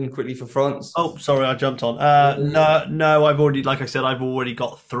anyone in quickly for France. Oh, sorry, I jumped on. No, I've already, like I said, I've already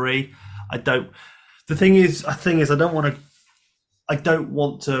got 3. The thing is, I don't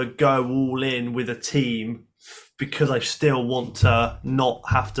want to go all in with a team because I still want to not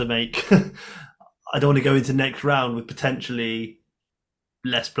have to make. I don't want to go into next round with potentially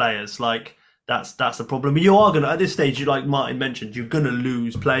less players. Like that's the problem. You are gonna at this stage. You like Martin mentioned, you're gonna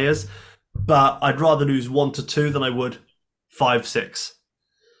lose players, but I'd rather lose 1 to 2 than I would 5, 6.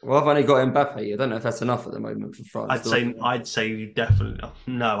 Well, I've only got Mbappe. I don't know if that's enough at the moment for France. I'd say you definitely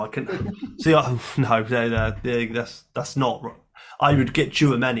no. I can see. No, that's not. I would get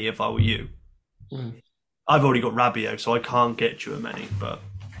Tchouaméni if I were you. I've already got Rabiot, so I can't get Tchouaméni. But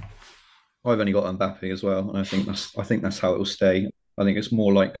I've only got Mbappe as well, and I think that's how it will stay. I think it's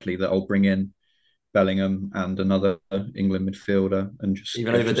more likely that I'll bring in Bellingham and another England midfielder, and just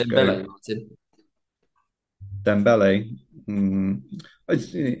even over Dembele, Martin. Dembele. I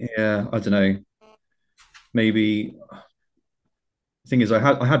don't know. Maybe the thing is, I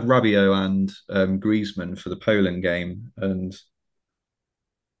had Rabiot and Griezmann for the Poland game, and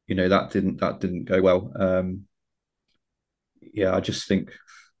that didn't go well. I just think,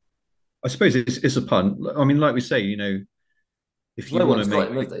 I suppose it's a punt. I mean, like we say, if you want to make,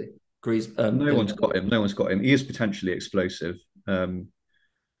 no one's got him. No one's got him. He is potentially explosive. I'll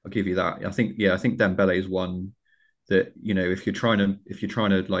give you that. I think Dembele is one that if you're trying to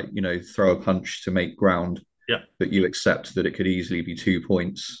throw a punch to make ground, but you accept that it could easily be 2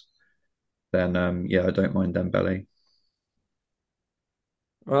 points, then I don't mind Dembele.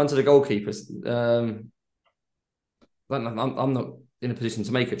 Right, on to the goalkeepers. I'm not in a position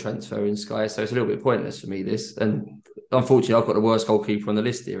to make a transfer in Sky, so it's a little bit pointless for me this. And unfortunately, I've got the worst goalkeeper on the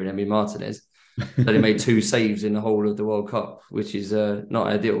list here in Emi Martinez. That he made 2 saves in the whole of the World Cup, which is not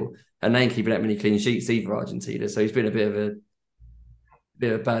ideal. And they ain't keeping that many clean sheets either, Argentina. So he's been a bit of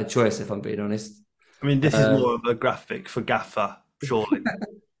a bad choice, if I'm being honest. I mean, this is more of a graphic for Gaffer, surely.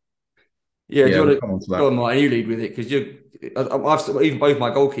 Do you want to go on, Martin? You lead with it because even both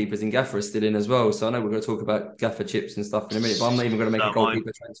my goalkeepers in Gaffer are still in as well. So I know we're going to talk about Gaffer chips and stuff in a minute, but I'm not even going to make a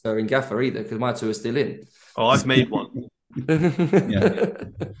goalkeeper transfer in Gaffer either because my 2 are still in. Oh, I've made one.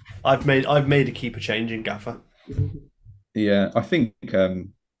 I've made a keeper change in Gaffer. Yeah, I think.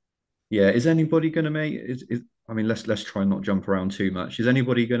 Is anybody going to make? I mean, let's try and not jump around too much. Is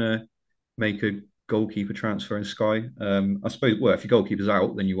anybody going to make a goalkeeper transfer in Sky? I suppose. Well, if your goalkeeper's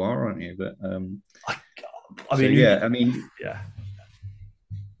out, then you are, aren't you? But no. I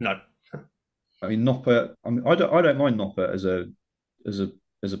mean, Noppert. I mean, I don't mind Noppert as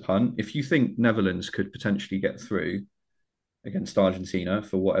a punt. If you think Netherlands could potentially get through against Argentina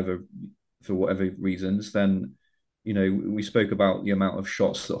for whatever reasons, then we spoke about the amount of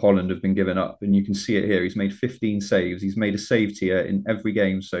shots that Holland have been giving up, and you can see it here. He's made 15 saves. He's made a save tier in every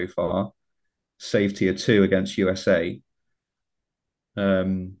game so far. Save tier 2 against USA.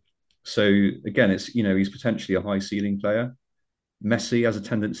 So again, it's he's potentially a high ceiling player. Messi has a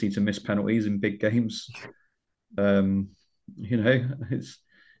tendency to miss penalties in big games.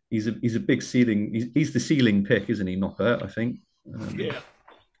 He's a big ceiling. He's the ceiling pick, isn't he? Noppert, I think.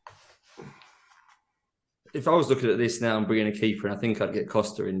 If I was looking at this now and bringing a keeper, and I think I'd get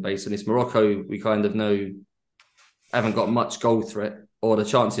Costa in based on this. Morocco, we kind of know, haven't got much goal threat, or the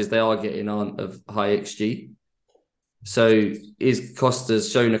chances they are getting aren't of high XG. So is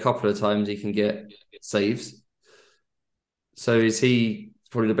Costa's shown a couple of times he can get saves. So is he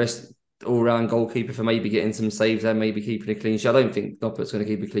probably the best all-round goalkeeper for maybe getting some saves and maybe keeping a clean sheet? I don't think Noppert's going to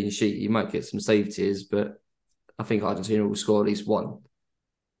keep a clean sheet. He might get some save tiers, but I think Argentina will score at least one.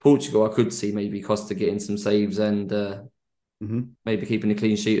 Portugal, I could see maybe Costa getting some saves and maybe keeping a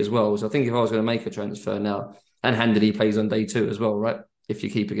clean sheet as well. So I think if I was going to make a transfer now, and Handley plays on day 2 as well, right? If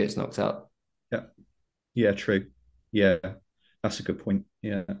your keeper gets knocked out. Yeah, true. Yeah, that's a good point.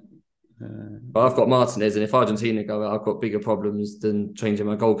 Yeah. But I've got Martinez, and if Argentina go out, I've got bigger problems than changing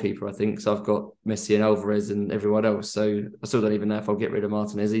my goalkeeper, I think. So I've got Messi and Alvarez and everyone else. So I still don't even know if I'll get rid of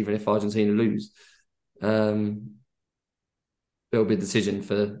Martinez, even if Argentina lose. It'll be a decision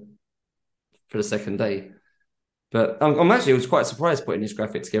for the second day. But I'm actually, I was quite surprised putting this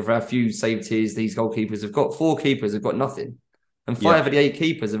graphic together. How few save tiers these goalkeepers have got. 4 keepers have got nothing. And 5 of the 8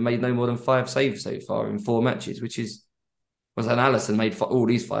 keepers have made no more than 5 saves so far in 4 matches, which is... was an Alisson made all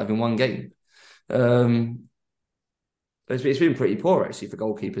these 5 in one game. It's been pretty poor, actually, for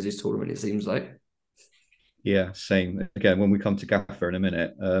goalkeepers this tournament, it seems like. Yeah, same. Again, when we come to Gaffer in a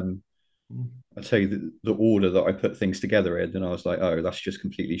minute, I'll tell you the order that I put things together in, and I was like, oh, that's just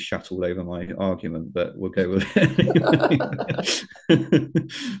completely shat all over my argument, but we'll go with it.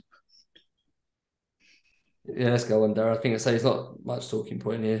 Yeah, let's go on, Darren. I think it's not much talking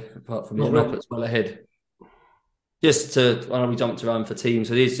point here, apart from Not Robert's well ahead. Just I know we jumped around for teams,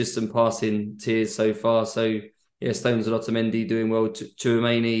 so there's just some passing tiers so far. So, yeah, Stones and Otamendi doing well.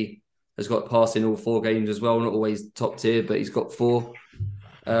 Tchouameni has got passing all 4 games as well. Not always top tier, but he's got 4.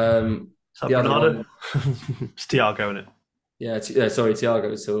 the other one, it's Thiago, isn't it? Yeah, sorry,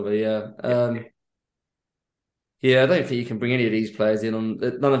 Thiago Silva. Yeah, yeah. I don't think you can bring any of these players in on.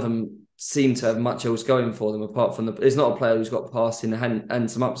 None of them seem to have much else going for them apart from there's not a player who's got passing and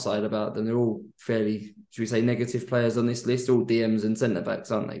some upside about them. They're all fairly, should we say, negative players on this list, all DMs and centre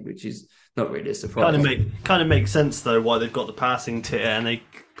backs, aren't they? Which is not really a surprise. Kind of makes sense though why they've got the passing tier and they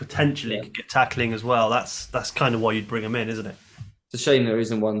potentially could get tackling as well. That's kind of why you'd bring them in, isn't it? It's a shame there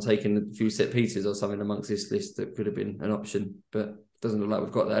isn't one taking a few set pieces or something amongst this list that could have been an option, but it doesn't look like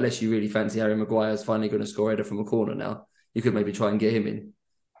we've got that. Unless you really fancy Harry Maguire's finally going to score a header from a corner now, you could maybe try and get him in.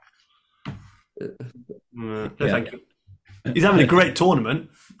 Thank you. He's having a great tournament,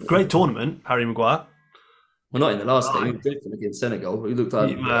 Harry Maguire. Well, not in the last game. He was dreadful against Senegal. He looked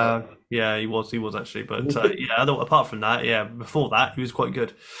like yeah, he was actually. But yeah, apart from that, yeah, before that he was quite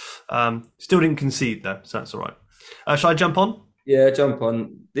good. Still didn't concede though, so that's all right. Shall I jump on? Yeah, jump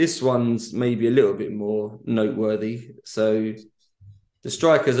on. This one's maybe a little bit more noteworthy. So the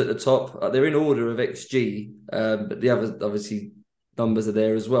strikers at the top, they're in order of XG, but the other obviously numbers are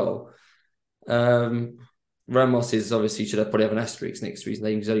there as well. Ramos is obviously should probably have an asterisk next to his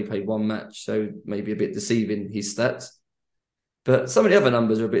name. He's only played 1 match, so maybe a bit deceiving his stats. But some of the other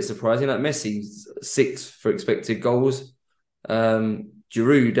numbers are a bit surprising. Like Messi's 6th for expected goals.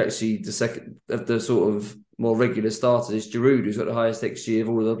 Giroud actually the second of the sort of more regular starters is Giroud, who's got the highest XG of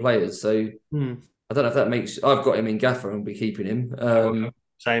all of the players. So I don't know if that makes. I've got him in Gaffer and I'll be keeping him.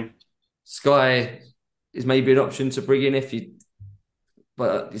 Same. Sky is maybe an option to bring in if you.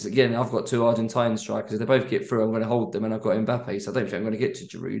 But again, I've got 2 Argentine strikers. If they both get through, I'm going to hold them, and I've got Mbappe, so I don't think I'm going to get to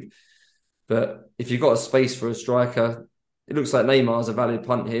Giroud. But if you've got a space for a striker, it looks like Neymar's a valid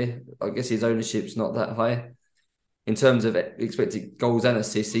punt here. I guess his ownership's not that high. In terms of expected goals and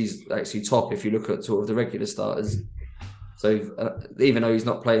assists, he's actually top if you look at sort of the regular starters. So even though he's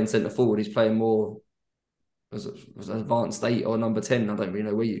not playing centre forward, he's playing more as an advanced 8 or number 10. I don't really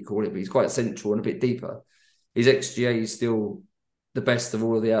know where you call it, but he's quite central and a bit deeper. His XGA is still the best of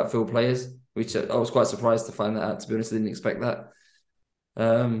all of the outfield players, which I was quite surprised to find that out, to be honest. I didn't expect that.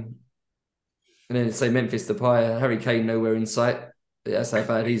 And then say Memphis Depay, Harry Kane nowhere in sight. That's how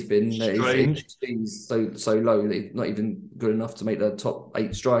bad he's been. Strange. He's so low that he's not even good enough to make the top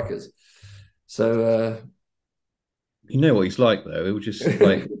 8 strikers. So you know what he's like though.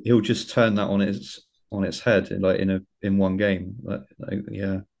 He'll just turn that on its head in one game.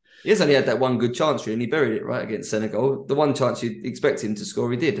 Yeah. He has only had that one good chance, really, and he buried it right against Senegal. The one chance you'd expect him to score,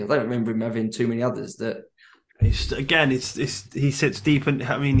 he did. I don't remember him having too many others that. He sits deep, and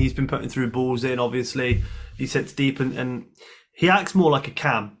I mean he's been putting through balls in. Obviously, he sits deep, and he acts more like a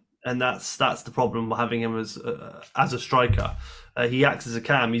cam, and that's the problem having him as a striker. He acts as a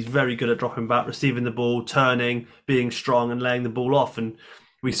cam. He's very good at dropping back, receiving the ball, turning, being strong, and laying the ball off. And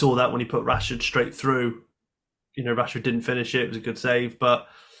we saw that when he put Rashford straight through. You know, Rashford didn't finish it. It was a good save, but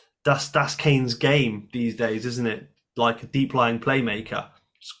that's Kane's game these days, isn't it? Like a deep lying playmaker.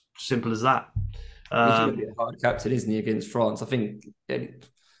 Simple as that. He's going to be a hard captain, isn't he, against France? I think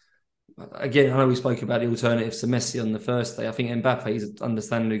again, I know we spoke about the alternatives to Messi on the first day. I think Mbappe is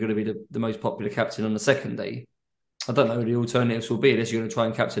understandably going to be the most popular captain on the second day. I don't know who the alternatives will be unless you're going to try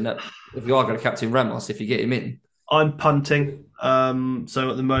and captain that. If you are going to captain Ramos, if you get him in. I'm punting. So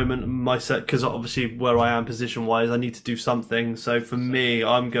at the moment, my set, because obviously where I am position wise, I need to do something. So for me,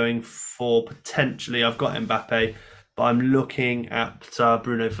 I'm going for potentially. I've got Mbappe, but I'm looking at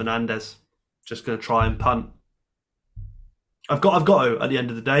Bruno Fernandes. Just going to try and punt. I've got to. At the end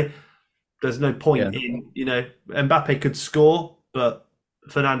of the day, there's no point in Mbappe could score, but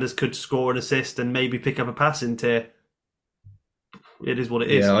Fernandes could score an assist and maybe pick up a passing tier. It is what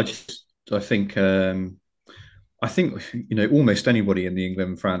it is. Yeah, I think almost anybody in the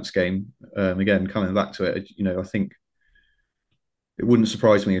England-France game. Again, coming back to it, I think it wouldn't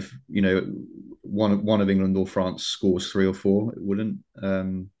surprise me if one of England or France scores 3 or 4. It wouldn't.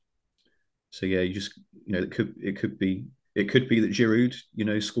 So yeah, you just it could be that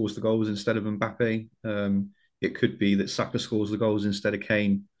Giroud scores the goals instead of Mbappe. It could be that Saka scores the goals instead of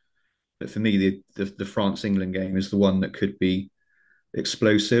Kane. But for me, the France-England game is the one that could be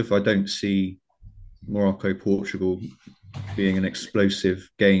explosive. I don't see Morocco-Portugal being an explosive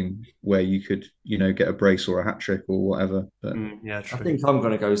game where you could, get a brace or a hat trick or whatever. But yeah, true. I think I'm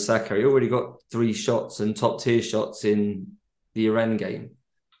going to go Saka. He already got 3 shots and top tier shots in the Iran game,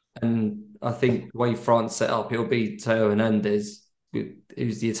 and I think the way France set up, it'll be Theo Hernandez,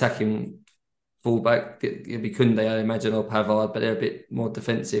 who's the attacking fullback. It'll be Koundé, I imagine, or Pavard, but they're a bit more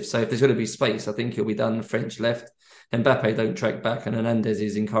defensive. So if there's going to be space, I think he'll be done the French left. Mbappe don't track back, and Hernandez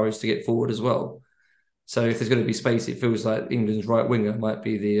is encouraged to get forward as well. So if there's going to be space, it feels like England's right winger might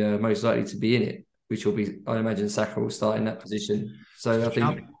be the most likely to be in it, which will be, I imagine, Saka will start in that position. So I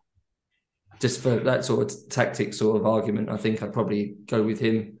think just for that sort of tactic sort of argument, I think I'd probably go with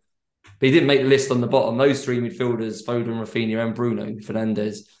him. But he didn't make the list on the bottom. Those 3 midfielders, Foden, Rafinha and Bruno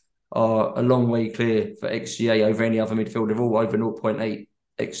Fernandes, are a long way clear for XGA over any other midfielder. They're all over 0.8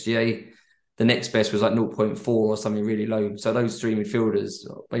 XGA. The next best was like 0.4 or something really low. So those 3 midfielders,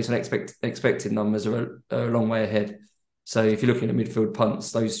 based on expected numbers, are a long way ahead. So if you're looking at midfield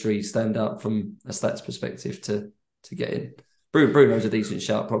punts, those 3 stand out from a stats perspective to get in. Bruno's a decent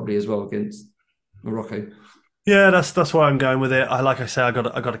shout probably as well against Morocco. Yeah, that's why I'm going with it. I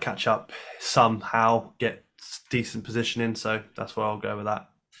got to catch up somehow, get decent positioning. So that's why I'll go with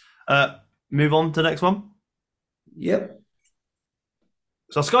that. Move on to the next one. Yep.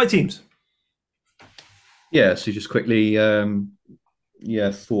 So Sky teams. Yeah, so just quickly,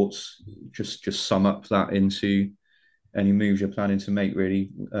 thoughts. Just sum up that into any moves you're planning to make,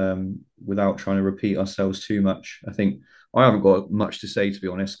 really, without trying to repeat ourselves too much. I think I haven't got much to say, to be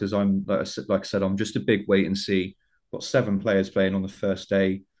honest, because I'm like I said, I'm just a big wait and see. Got 7 players playing on the first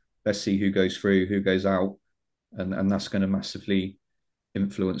day. Let's see who goes through, who goes out, and that's going to massively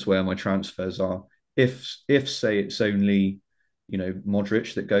influence where my transfers are. If say it's only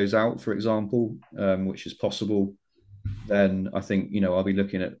Modric that goes out, for example, which is possible, then I think I'll be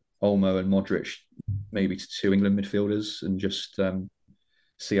looking at Olmo and Modric, maybe to 2 England midfielders, and just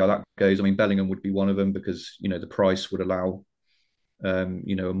see how that goes. I mean, Bellingham would be one of them because the price would allow a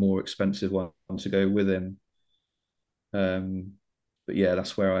more expensive one to go with him. But yeah,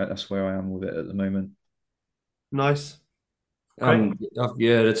 that's where I am with it at the moment. Nice.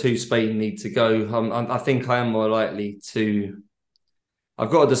 The 2 Spain need to go. I think I am more likely to. I've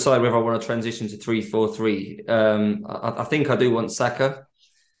got to decide whether I want to transition to 3-4-3. I think I do want Saka,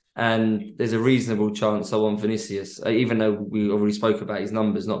 and there's a reasonable chance I want Vinicius. Even though we already spoke about his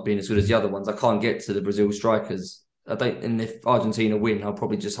numbers not being as good as the other ones, I can't get to the Brazil strikers. And if Argentina win, I'll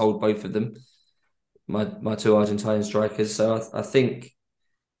probably just hold both of them. My 2 Argentine strikers. So I think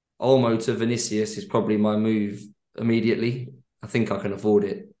Olmo to Vinicius is probably my move immediately. I think I can afford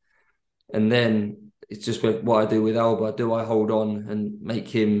it. And then it's just what I do with Alba. Do I hold on and make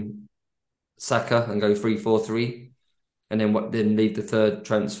him Saka and go 3-4-3? And then leave the third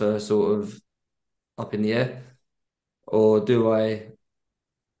transfer sort of up in the air? Or do I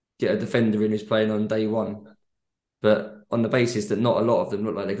get a defender in who's playing on day one? But on the basis that not a lot of them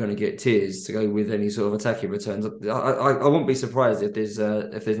look like they're going to get tiers to go with any sort of attacking returns, I won't be surprised if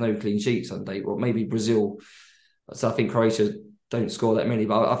there's no clean sheets on day one. Maybe Brazil. So I think Croatia don't score that many,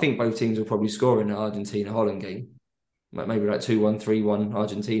 but I think both teams will probably score in the Argentina-Holland game. Maybe like 2-1, 3-1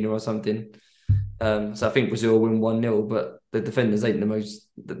 Argentina or something. So I think Brazil will win 1-0, but the defenders ain't none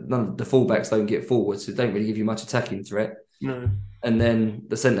of the fullbacks don't get forward, so they don't really give you much attacking threat. No. And then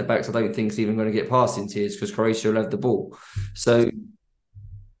the centre-backs, I don't think is even going to get passing tiers because Croatia will have the ball. So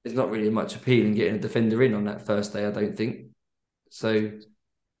there's not really much appeal in getting a defender in on that first day, I don't think. So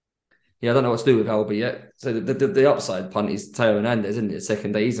Yeah, I don't know what to do with Alba yet. So the upside punt is Teo Hernandez, isn't it? The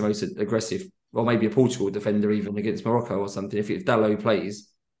second day, he's the most aggressive, or maybe a Portugal defender even against Morocco or something. If Dalot plays,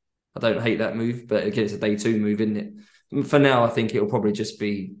 I don't hate that move, but again, it's a day 2 move, isn't it? For now, I think it'll probably just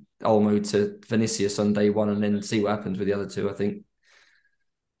be Olmo to Vinicius on day 1 and then see what happens with the other 2, I think.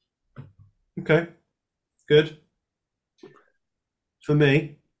 Okay, good. For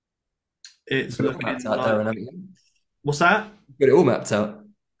me, it's looking mapped out there, like... What's that? Got it all mapped out.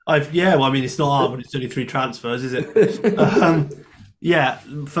 Well, I mean, it's not hard when it's only 3 transfers, is it? Yeah,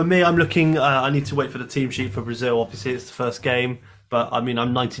 for me, I'm looking. I need to wait for the team sheet for Brazil. Obviously, it's the first game, but I mean,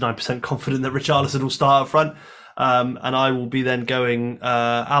 I'm 99% confident that Richarlison will start up front, and I will be then going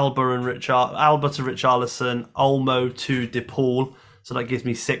Alba to Richarlison, Olmo to De Paul. So that gives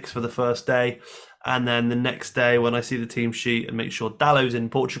me 6 for the first day. And then the next day, when I see the team sheet and make sure Dalot's in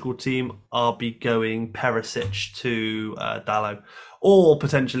Portugal team, I'll be going Perisic to Dalot, or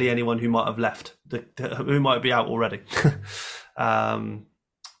potentially anyone who might have left, who might be out already. But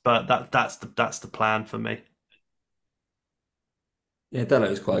that's the plan for me. Yeah,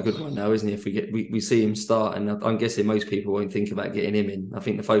 Dalot is quite a good one now, isn't he? If we see him start, and I'm guessing most people won't think about getting him in. I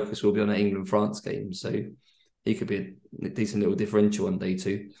think the focus will be on the England-France game, so he could be a decent little differential on day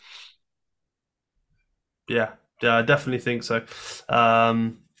 2. Yeah, I definitely think so.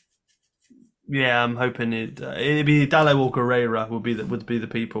 Yeah, I'm hoping it'd be Dalot or Guerreiro would be the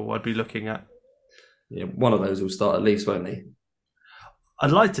people I'd be looking at. Yeah, one of those will start at least, won't they?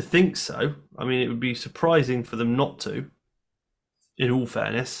 I'd like to think so. I mean, it would be surprising for them not to, in all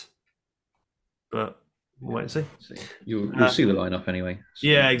fairness. But we'll wait and see. You'll see the lineup anyway. So.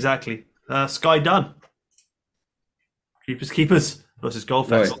 Yeah, exactly. Sky done. Keepers versus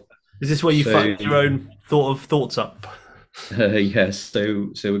Goalfest. Right. Is this where you fuck your own thoughts up? Yes.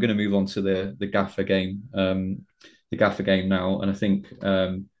 So we're going to move on to the Gaffer game. The Gaffer game now, and I think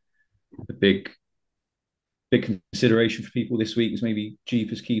the big consideration for people this week is maybe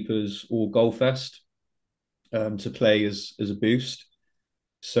Jeepers Keepers or Goalfest to play as a boost.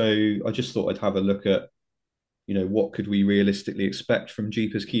 So I just thought I'd have a look at, what could we realistically expect from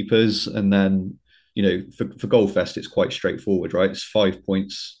Jeepers Keepers, and then for Goalfest it's quite straightforward, right? It's 5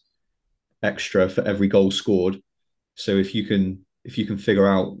 points extra for every goal scored. So if you can figure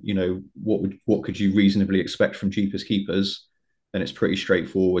out, what could you reasonably expect from Jeepers Keepers, then it's pretty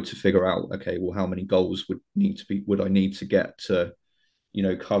straightforward to figure out, okay, well, how many goals would I need to get to,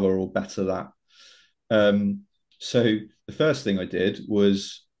 cover or better that. So the first thing I did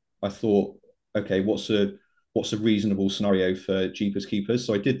was I thought, okay, what's a reasonable scenario for Jeepers Keepers?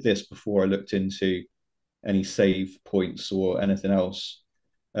 So I did this before I looked into any save points or anything else.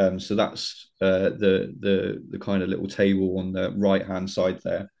 So that's the kind of little table on the right hand side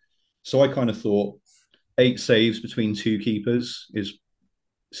there. So I kind of thought 8 saves between 2 keepers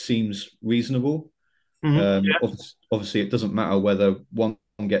seems reasonable. Yeah. Obviously, it doesn't matter whether one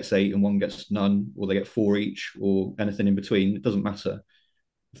gets 8 and one gets none, or they get 4 each, or anything in between. It doesn't matter.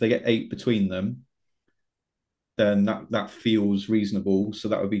 If they get 8 between them, then that feels reasonable. So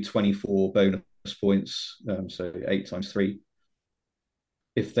that would be 24 bonus points. So 8 times 3.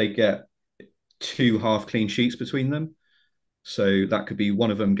 If they get 2 half clean sheets between them, so that could be one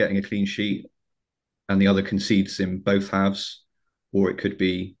of them getting a clean sheet and the other concedes in both halves, or it could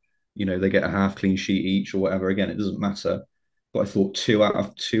be, they get a half clean sheet each or whatever. Again, it doesn't matter. But I thought 2 out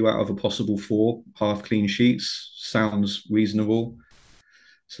of a possible 4 half clean sheets sounds reasonable.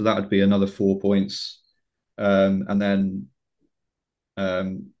 So that would be another 4 points, and then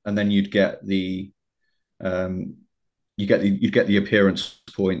you'd get the you get the appearance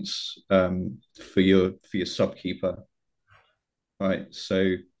points for your subkeeper, right?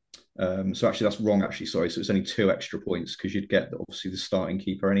 So actually that's wrong. Actually, sorry. So it's only 2 extra points because you'd get obviously the starting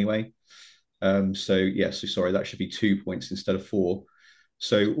keeper anyway. So sorry, that should be 2 points instead of 4.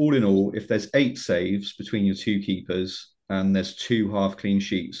 So all in all, if there's 8 saves between your 2 keepers and there's 2 half clean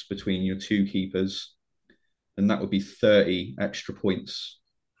sheets between your 2 keepers, then that would be 30 extra points.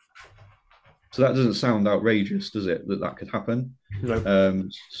 So that doesn't sound outrageous, does it? That could happen. No.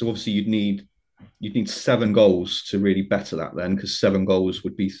 So obviously you'd need 7 goals to really better that then, because 7 goals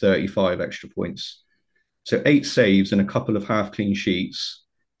would be 35 extra points. So 8 saves and a couple of half clean sheets,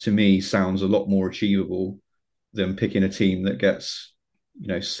 to me, sounds a lot more achievable than picking a team that gets,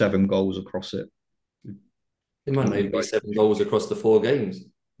 7 goals across it. It might only be 7 goals across the 4 games.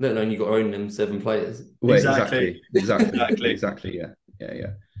 Let alone you got to own them 7 players. Well, exactly.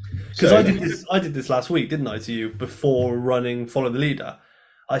 Yeah. Because I did this last week, didn't I, to you, before running Follow the Leader.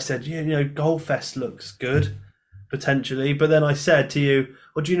 I said, Goalfest looks good, potentially. But then I said to you,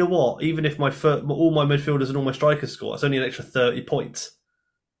 well, do you know what? Even if all my midfielders and all my strikers score, it's only an extra 30 points.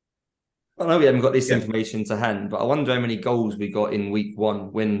 I know we haven't got this Yeah. information to hand, but I wonder how many goals we got in week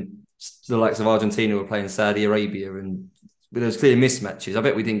one when the likes of Argentina were playing Saudi Arabia and there was clear mismatches. I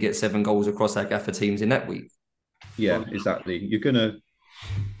bet we didn't get 7 goals across our gaffer teams in that week. Yeah, exactly. You're gonna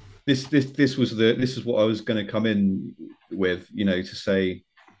this is what I was gonna come in with, to say,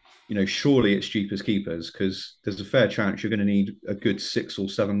 surely it's Jeepers Keepers because there's a fair chance you're going to need a good 6 or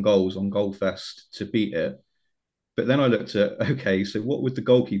 7 goals on Goalfest to beat it. But then I looked at, okay, so what would the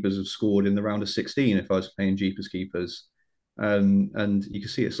goalkeepers have scored in the round of 16 if I was playing Jeepers Keepers? And you can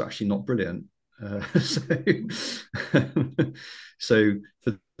see it's actually not brilliant. So, so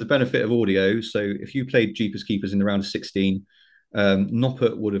for the benefit of audio, so if you played Jeepers Keepers in the round of 16,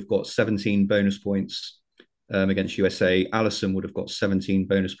 Noppert would have got 17 bonus points against USA. Allison would have got 17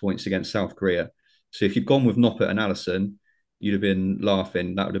 bonus points against South Korea. So if you'd gone with Noppert and Allison, you'd have been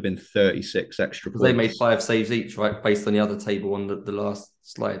laughing. That would have been 36 extra points. They made 5 saves each, right? Based on the other table on the last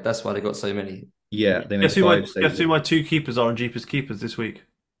slide. That's why they got so many. Yeah, they made 5 saves. Guess who my 2 keepers are on Jeepers Keepers this week?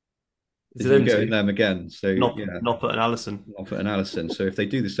 Is it going them again? So Noppert and Allison. Noppert and Allison. So if they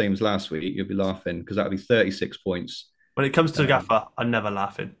do the same as last week, you'll be laughing because that would be 36 points. When it comes to Gaffer, I'm never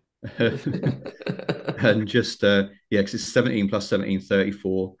laughing. And just because it's 17 plus 17,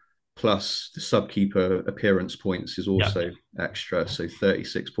 34, plus the subkeeper appearance points is also extra. So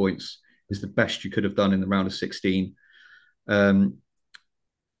 36 points is the best you could have done in the round of 16. Livakovic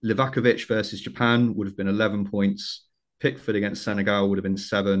versus Japan would have been 11 points. Pickford against Senegal would have been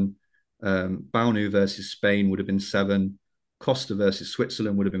 7. Baunu versus Spain would have been 7. Costa versus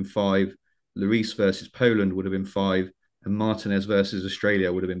Switzerland would have been 5. Lloris versus Poland would have been 5. And Martinez versus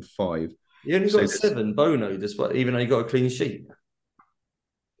Australia would have been 5. You only got 7, Bono, despite even though you got a clean sheet.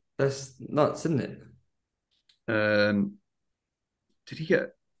 That's nuts, isn't it? Did he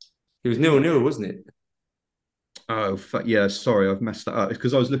get? He was 0-0, wasn't it? Oh, yeah. Sorry, I've messed that up. It's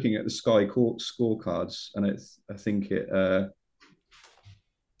because I was looking at the Sky Court scorecards, and I think it. There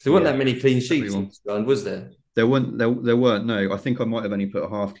weren't that many clean sheets, was there? There weren't. There weren't. No, I think I might have only put a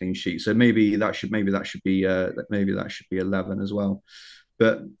half clean sheet. So maybe that should be 11 as well.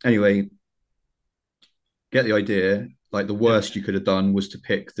 But anyway, get the idea. Like the worst you could have done was to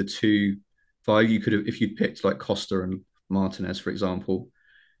pick the 2-5. You could have, if you'd picked like Costa and Martinez, for example,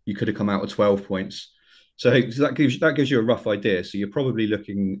 you could have come out with 12 points. So that gives you a rough idea. So you're probably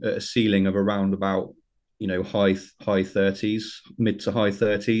looking at a ceiling of around about high 30s, mid to high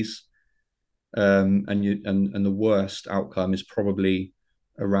 30s, and the worst outcome is probably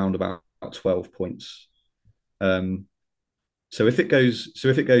around about 12 points. So if it goes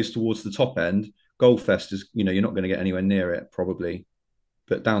towards the top end, Goalfest is you're not going to get anywhere near it probably,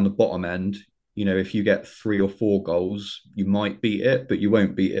 but down the bottom end, if you get 3 or 4 goals, you might beat it, but you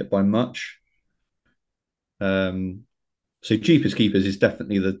won't beat it by much. So Jeepers Keepers is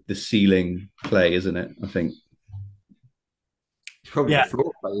definitely the ceiling play, isn't it? I think. Probably a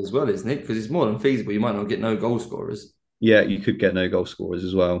floor play as well, isn't it? Because it's more than feasible. You might not get no goal scorers. Yeah, you could get no goal scorers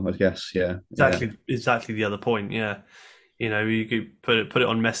as well, I guess. Yeah, exactly the other point. Yeah, you could put it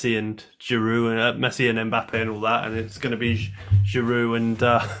on Messi and Giroud and Messi and Mbappe and all that, and it's going to be Giroud and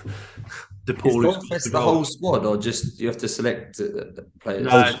De Paul. Is the whole squad, or just you have to select players?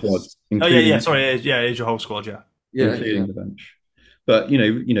 Whole squad. Sorry, it's your whole squad. Including the bench. But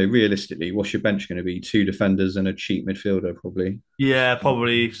realistically, what's your bench going to be? 2 defenders and a cheap midfielder, probably. Yeah,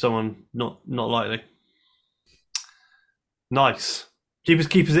 probably someone not likely. Nice. Jeepers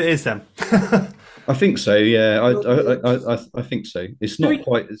Keepers it is then. I think so. Yeah, I think so. It's not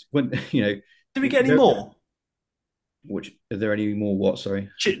quite as when Did we get any more? Which are there any more? What? Sorry.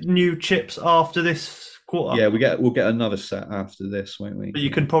 New chips after this quarter. Yeah, we'll get another set after this, won't we? But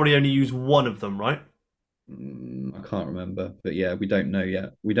you can probably only use one of them, right? I can't remember, but yeah, we don't know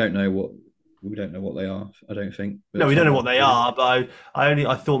yet. We don't know what they are. I don't think. No, we don't know what they are. But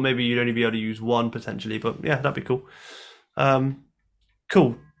I thought maybe you'd only be able to use one potentially. But yeah, that'd be cool.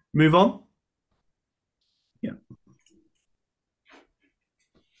 Cool. Move on. Yeah.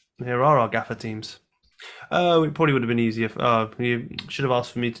 Here are our gaffer teams. It probably would have been easier. You should have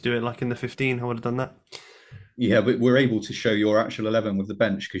asked for me to do it like in the 15. I would have done that. Yeah, but we're able to show your actual 11 with the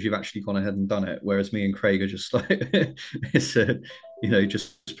bench because you've actually gone ahead and done it. Whereas me and Craig are just like, it's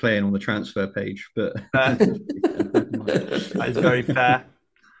just playing on the transfer page. But that is very fair.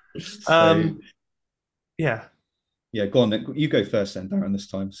 Yeah. Yeah, go on. Then. You go first, then, Darren. This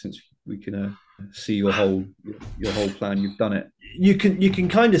time, since we can see your whole plan. You've done it. You can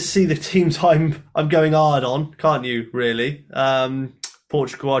kind of see the teams I'm going hard on, can't you? Really,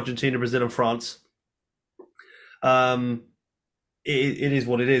 Portugal, Argentina, Brazil, and France. It is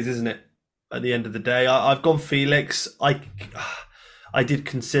what it is, isn't it? At the end of the day, I've gone Felix. I did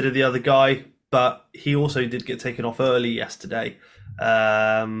consider the other guy, but he also did get taken off early yesterday,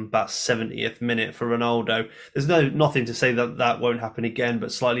 about 70th minute for Ronaldo. There's nothing to say that that won't happen again,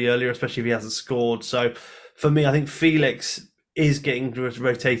 but slightly earlier, especially if he hasn't scored. So for me, I think Felix is getting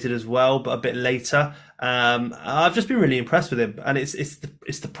rotated as well, but a bit later. I've just been really impressed with him, and it's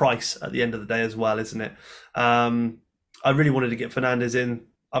the price at the end of the day as well, isn't it? I really wanted to get Fernandes in.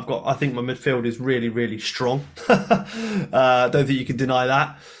 I think my midfield is really, really strong. Don't think you can deny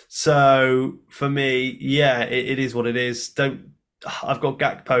that. So for me, yeah, it is what it is. I've got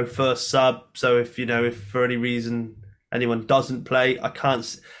Gakpo first sub. So if for any reason anyone doesn't play,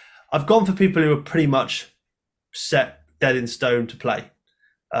 I've gone for people who are pretty much set dead in stone to play.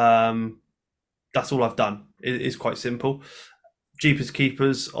 That's all I've done. It is quite simple. Jeepers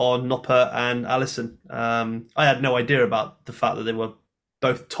keepers on Noppert and Alisson. I had no idea about the fact that they were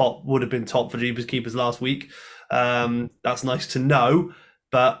both would have been top for Jeepers keepers last week. That's nice to know,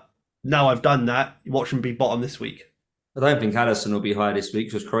 but now I've done that, watch them be bottom this week. I don't think Alisson will be high this week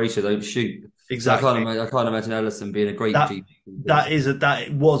because Croatia don't shoot. Exactly. So I can't imagine Alisson being a great GP.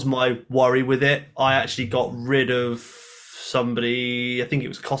 That was my worry with it. I actually got rid of somebody, I think it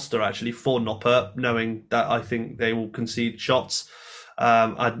was Costa actually, for Noppert, knowing that I think they will concede shots.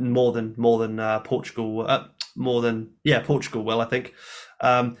 More than Portugal, Portugal will, I think.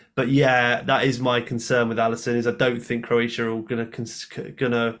 But yeah, that is my concern with Alisson. Is I don't think Croatia are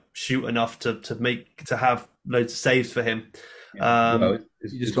gonna shoot enough to have loads of saves for him. You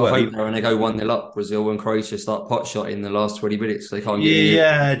just got to hope when they go 1-0 up, Brazil, when Croatia start pot shot in the last 20 minutes, they can't get in.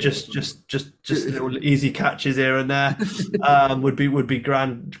 Yeah, just little easy catches here and there would be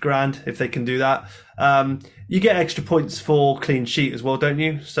grand if they can do that. You get extra points for clean sheet as well, don't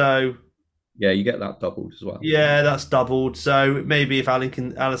you? So yeah, you get that doubled as well. Yeah, that's doubled. So maybe if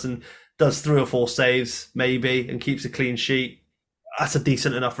Alisson does 3 or 4 saves, maybe, and keeps a clean sheet, that's a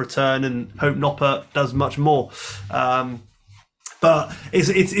decent enough return. And hope Noppert does much more. But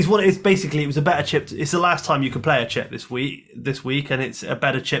it's what it's basically. It was a better chip. It's the last time you could play a chip this week, and it's a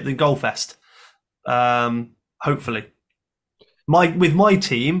better chip than Goalfest. Hopefully, with my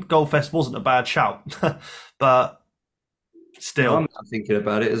team, Goalfest wasn't a bad shout, but still, I'm thinking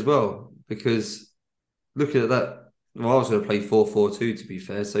about it as well because looking at that, well, I was going to play 4-4-2 to be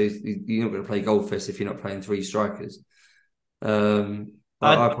fair. So you're not going to play Goalfest if you're not playing 3 strikers. I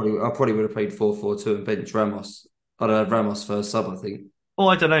probably would have played 4-4-2 and bench Ramos. I'd have Ramos first sub, I think. Oh,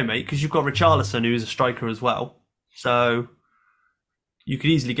 I don't know, mate, because you've got Richarlison, who's a striker as well. So you could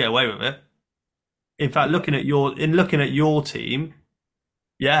easily get away with it. In fact, looking at your team,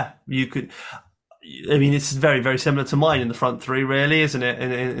 yeah, you could. I mean, it's very, very similar to mine in the front 3, really, isn't it?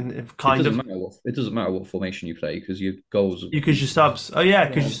 It doesn't matter what formation you play because your goals. Because your subs. Oh yeah,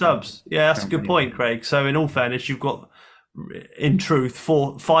 because your subs. Yeah, that's a good point, Craig. So in all fairness, you've got, in truth,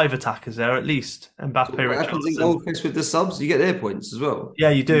 5 attackers there at least. Mbappe, what happens in Goalfest with the subs? You get their points as well.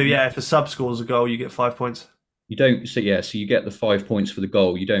 Yeah, you do. Yeah, if a sub scores a goal, you get 5 points. You don't. So you get the 5 points for the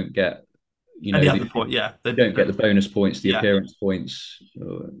goal. You don't get. You don't get the bonus points, the appearance points,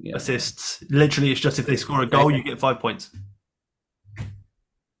 assists. Literally, it's just if they score a goal, you get 5 points.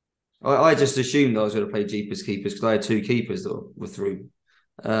 I just assumed I was going to play Jeepers keepers because I had 2 keepers that were through.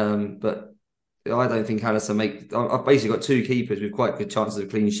 But I don't think Alisson I've basically got 2 keepers with quite good chances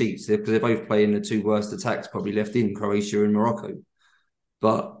of clean sheets because they're both playing the 2 worst attacks probably left in, Croatia and Morocco.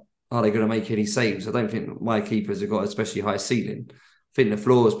 But are they going to make any saves? I don't think my keepers have got especially high ceiling. I think the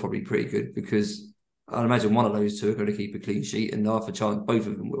floor is probably pretty good because I'd imagine one of those 2 are going to keep a clean sheet and half a chance both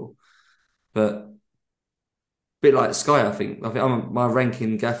of them will. But a bit like Sky, I think my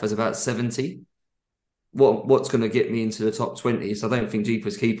ranking gaff is about 70. What's going to get me into the top 20? So I don't think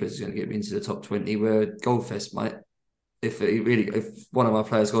Jeepers Keepers is going to get me into the top 20, where Goalfest might. If one of my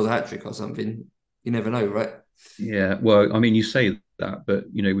players scores a hat-trick or something, you never know, right? Yeah, well, I mean, you say that, but,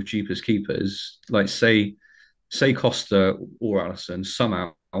 with Jeepers Keepers, like say Costa or Alisson,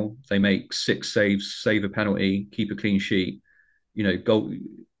 somehow they make 6 saves, save a penalty, keep a clean sheet.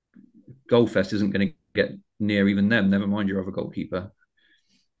 Goalfest isn't going to get near even them. Never mind your other goalkeeper.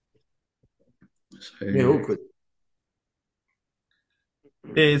 So, yeah, awkward.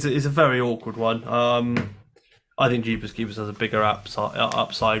 It's a very awkward one. I think Jeepers Keepers has a bigger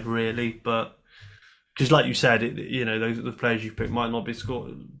upside really, but because like you said, the players you pick might not be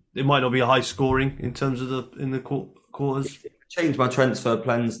it might not be a high scoring in terms of the quarters. Change my transfer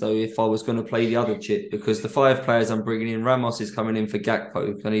plans though if I was going to play the other chip because the 5 players I'm bringing in, Ramos is coming in for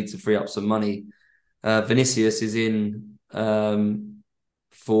Gakpo. I need to free up some money. Vinicius is in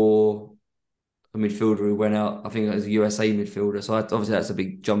for a midfielder who went out. I think it was a USA midfielder. So obviously that's a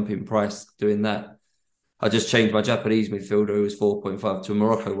big jump in price doing that. I just changed my Japanese midfielder who was 4.5 to a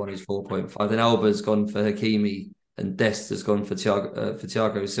Morocco one who's 4.5. Then Alba's gone for Hakimi and Dest has gone for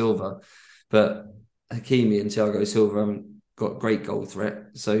Thiago Silva. But Hakimi and Thiago Silva haven't got great goal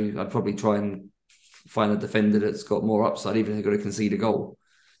threat. So I'd probably try and find a defender that's got more upside, even if they've got to concede a goal.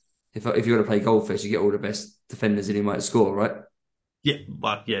 If you're going to play goldfish, you get all the best defenders in who might score, right? Yeah,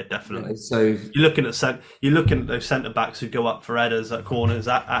 well, yeah, definitely. So you're looking at those centre backs who go up for headers at corners.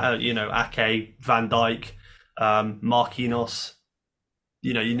 Ake, Van Dijk, Marquinhos.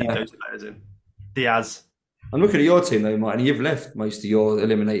 You need those players in. Diaz. I'm looking at your team though, Martin. You've left most of your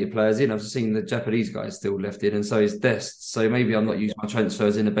eliminated players in. I've seen the Japanese guys still left in, and so is Dest. So maybe I'm not using my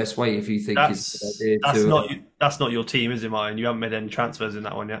transfers in the best way. If you think it's a good idea that's not your team, is it, Martin? You haven't made any transfers in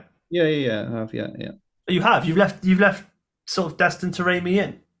that one yet. Yeah, I have. Yeah. You have. You've left sort of destined to Taremi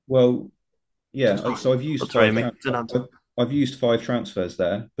in. Well, yeah. So I've used I've used 5 transfers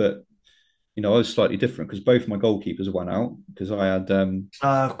there, but I was slightly different because both my goalkeepers went out because I had.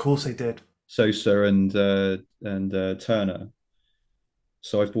 Of course they did. Sosa and Turner.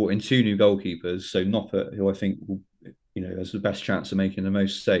 So I've brought in 2 new goalkeepers. So Noppert, who I think will, has the best chance of making the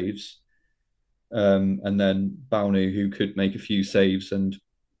most saves, and then Baunu, who could make a few saves and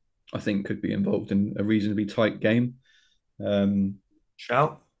I think could be involved in a reasonably tight game.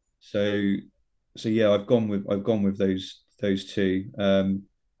 Shout. So yeah, I've gone with those 2.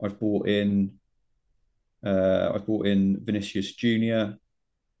 I've brought in Vinicius Junior.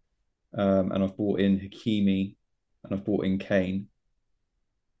 And I've brought in Hakimi, and I've brought in Kane.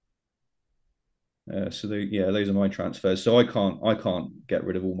 Those are my transfers. So I can't get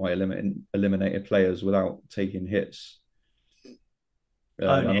rid of all my eliminated players without taking hits.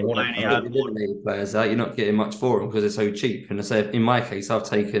 Eliminated players out, you're not getting much for them because they're so cheap. And I say, in my case, I've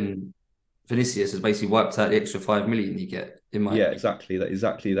taken Vinicius has basically wiped out the extra 5 million you get. Exactly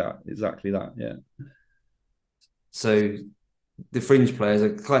that. Yeah. So the fringe players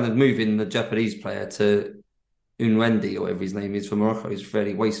are kind of moving the Japanese player to Unwendi or whatever his name is for Morocco is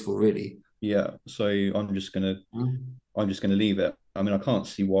fairly wasteful, really. Yeah, so I'm just gonna leave it. I mean, I can't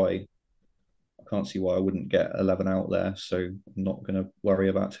see why I wouldn't get 11 out there. So I'm not gonna worry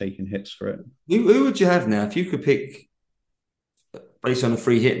about taking hits for it. Who would you have now if you could pick based on a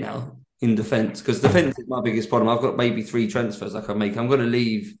free hit now in defence? Because defence is my biggest problem. I've got maybe 3 transfers I can make. I'm going to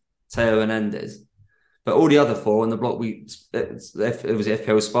leave Theo Hernandez. But all the other 4 on the block, it was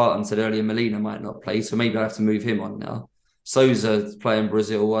FPL Spartan said earlier Molina might not play, so maybe I have to move him on now. Sousa's playing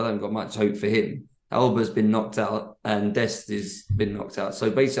Brazil. I don't got much hope for him. Alba's been knocked out and Dest has been knocked out. So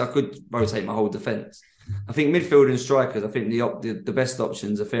basically, I could rotate my whole defence. I think midfield and strikers, I think the best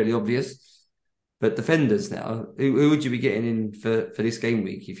options are fairly obvious. But defenders now, who would you be getting in for this game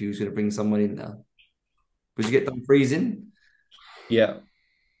week if you was going to bring someone in now? Would you get Dumfries in? Yeah.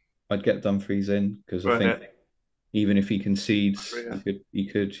 I'd get Dumfries in because I think even if he concedes, he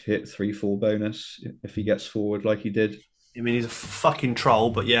could hit 3-4 bonus if he gets forward like he did. I mean, he's a fucking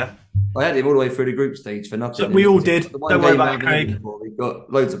troll, but yeah. I had him all the way through the group stage for nothing. So we all did. Don't worry about it, Craig. We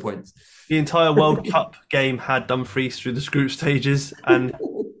got loads of points. The entire World Cup game had Dumfries through the group stages, and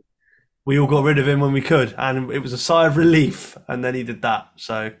we all got rid of him when we could, and it was a sigh of relief. And then he did that,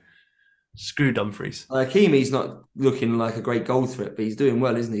 so. Screw Dumfries. Hakimi's not looking like a great goal threat, but he's doing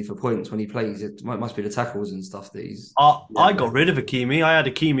well, isn't he, for points when he plays? It must be the tackles and stuff that he's... I got rid of Hakimi. I had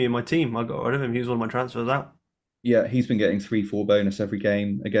Hakimi in my team. I got rid of him. He was one of my transfers out. Yeah, he's been getting 3-4 bonus every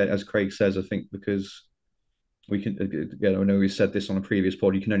game. Again, as Craig says, I think because we can... Again, I know we said this on a previous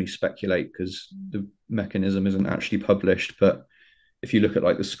pod, you can only speculate because the mechanism isn't actually published, but if you look at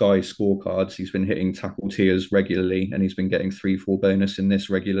like the Sky scorecards, he's been hitting tackle tiers regularly and he's been getting 3-4 bonus in this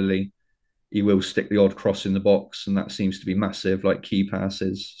regularly. He will stick the odd cross in the box, and that seems to be massive, like key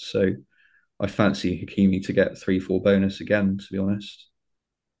passes. So I fancy Hakimi to get 3-4 bonus again, to be honest.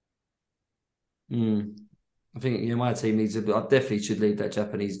 I think my team needs I definitely should leave that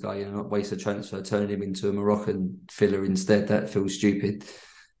Japanese guy and not waste a transfer, turning him into a Moroccan filler instead. That feels stupid.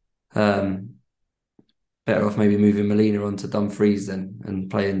 Better off maybe moving Molina onto Dumfries then and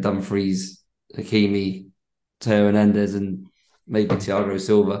playing Dumfries, Hakimi, Theo Hernandez, and maybe Thiago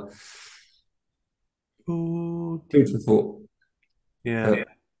Silva. Food for thought. Yeah.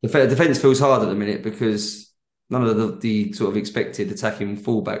 The defence feels hard at the minute because none of the sort of expected attacking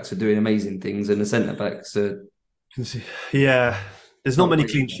fullbacks are doing amazing things, and the centre backs are. Yeah, there's not many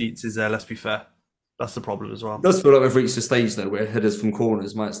clean sheets, is there? Let's be fair. That's the problem as well. It does feel like we've reached a stage though where headers from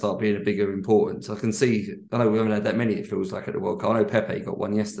corners might start being a bigger importance. I can see. I know we haven't had that many. It feels like at the World Cup. I know Pepe got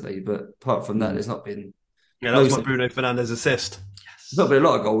one yesterday, but apart from that, there's not been. Yeah, that was my Bruno Fernandes assist. There's not been a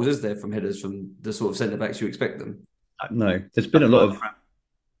lot of goals, is there, from headers from the sort of centre backs you expect them? No, there's been a lot of.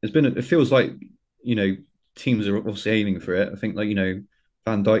 It feels like teams are obviously aiming for it. I think, like,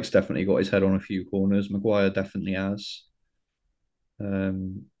 Van Dijk's definitely got his head on a few corners. Maguire definitely has.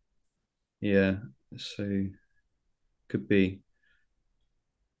 Um, yeah, so could be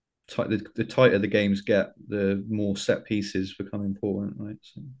tight. The tighter the games get, the more set pieces become important, right?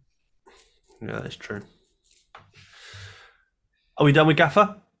 So. Yeah, that's true. Are we done with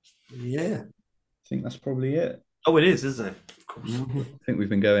Gaffer? Yeah. I think that's probably it. Oh, it is, isn't it? Of course. I think we've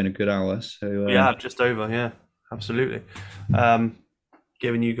been going a good hour, so Yeah, just over. Yeah, absolutely.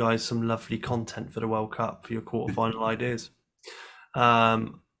 Giving you guys some lovely content for the World Cup for your quarterfinal ideas.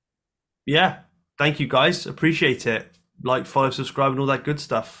 Yeah, thank you guys. Appreciate it. Like, follow, subscribe, and all that good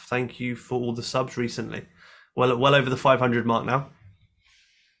stuff. Thank you for all the subs recently. Well over the 500 mark now.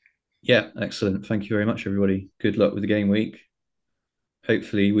 yeah, excellent. Thank you very much, everybody. Good luck with the game week.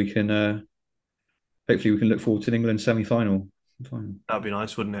 Hopefully we can look forward to the England semi-final. That'd be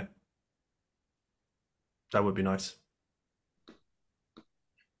nice, wouldn't it? That would be nice.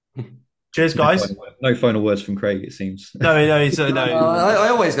 Cheers, guys. No final words from Craig, it seems. No. I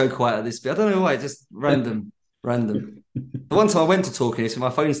always go quiet at this bit. I don't know why. Just random. The one time I went to talking, so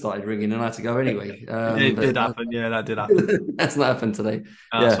my phone started ringing and I had to go anyway. It did happen. Yeah, that did happen. That's not happened today.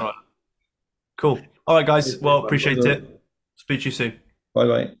 That's all right. Cool. All right, guys. Well, appreciate it. Speak to you soon.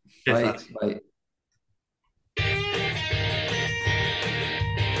 Bye-bye. Cheers, lads. Bye.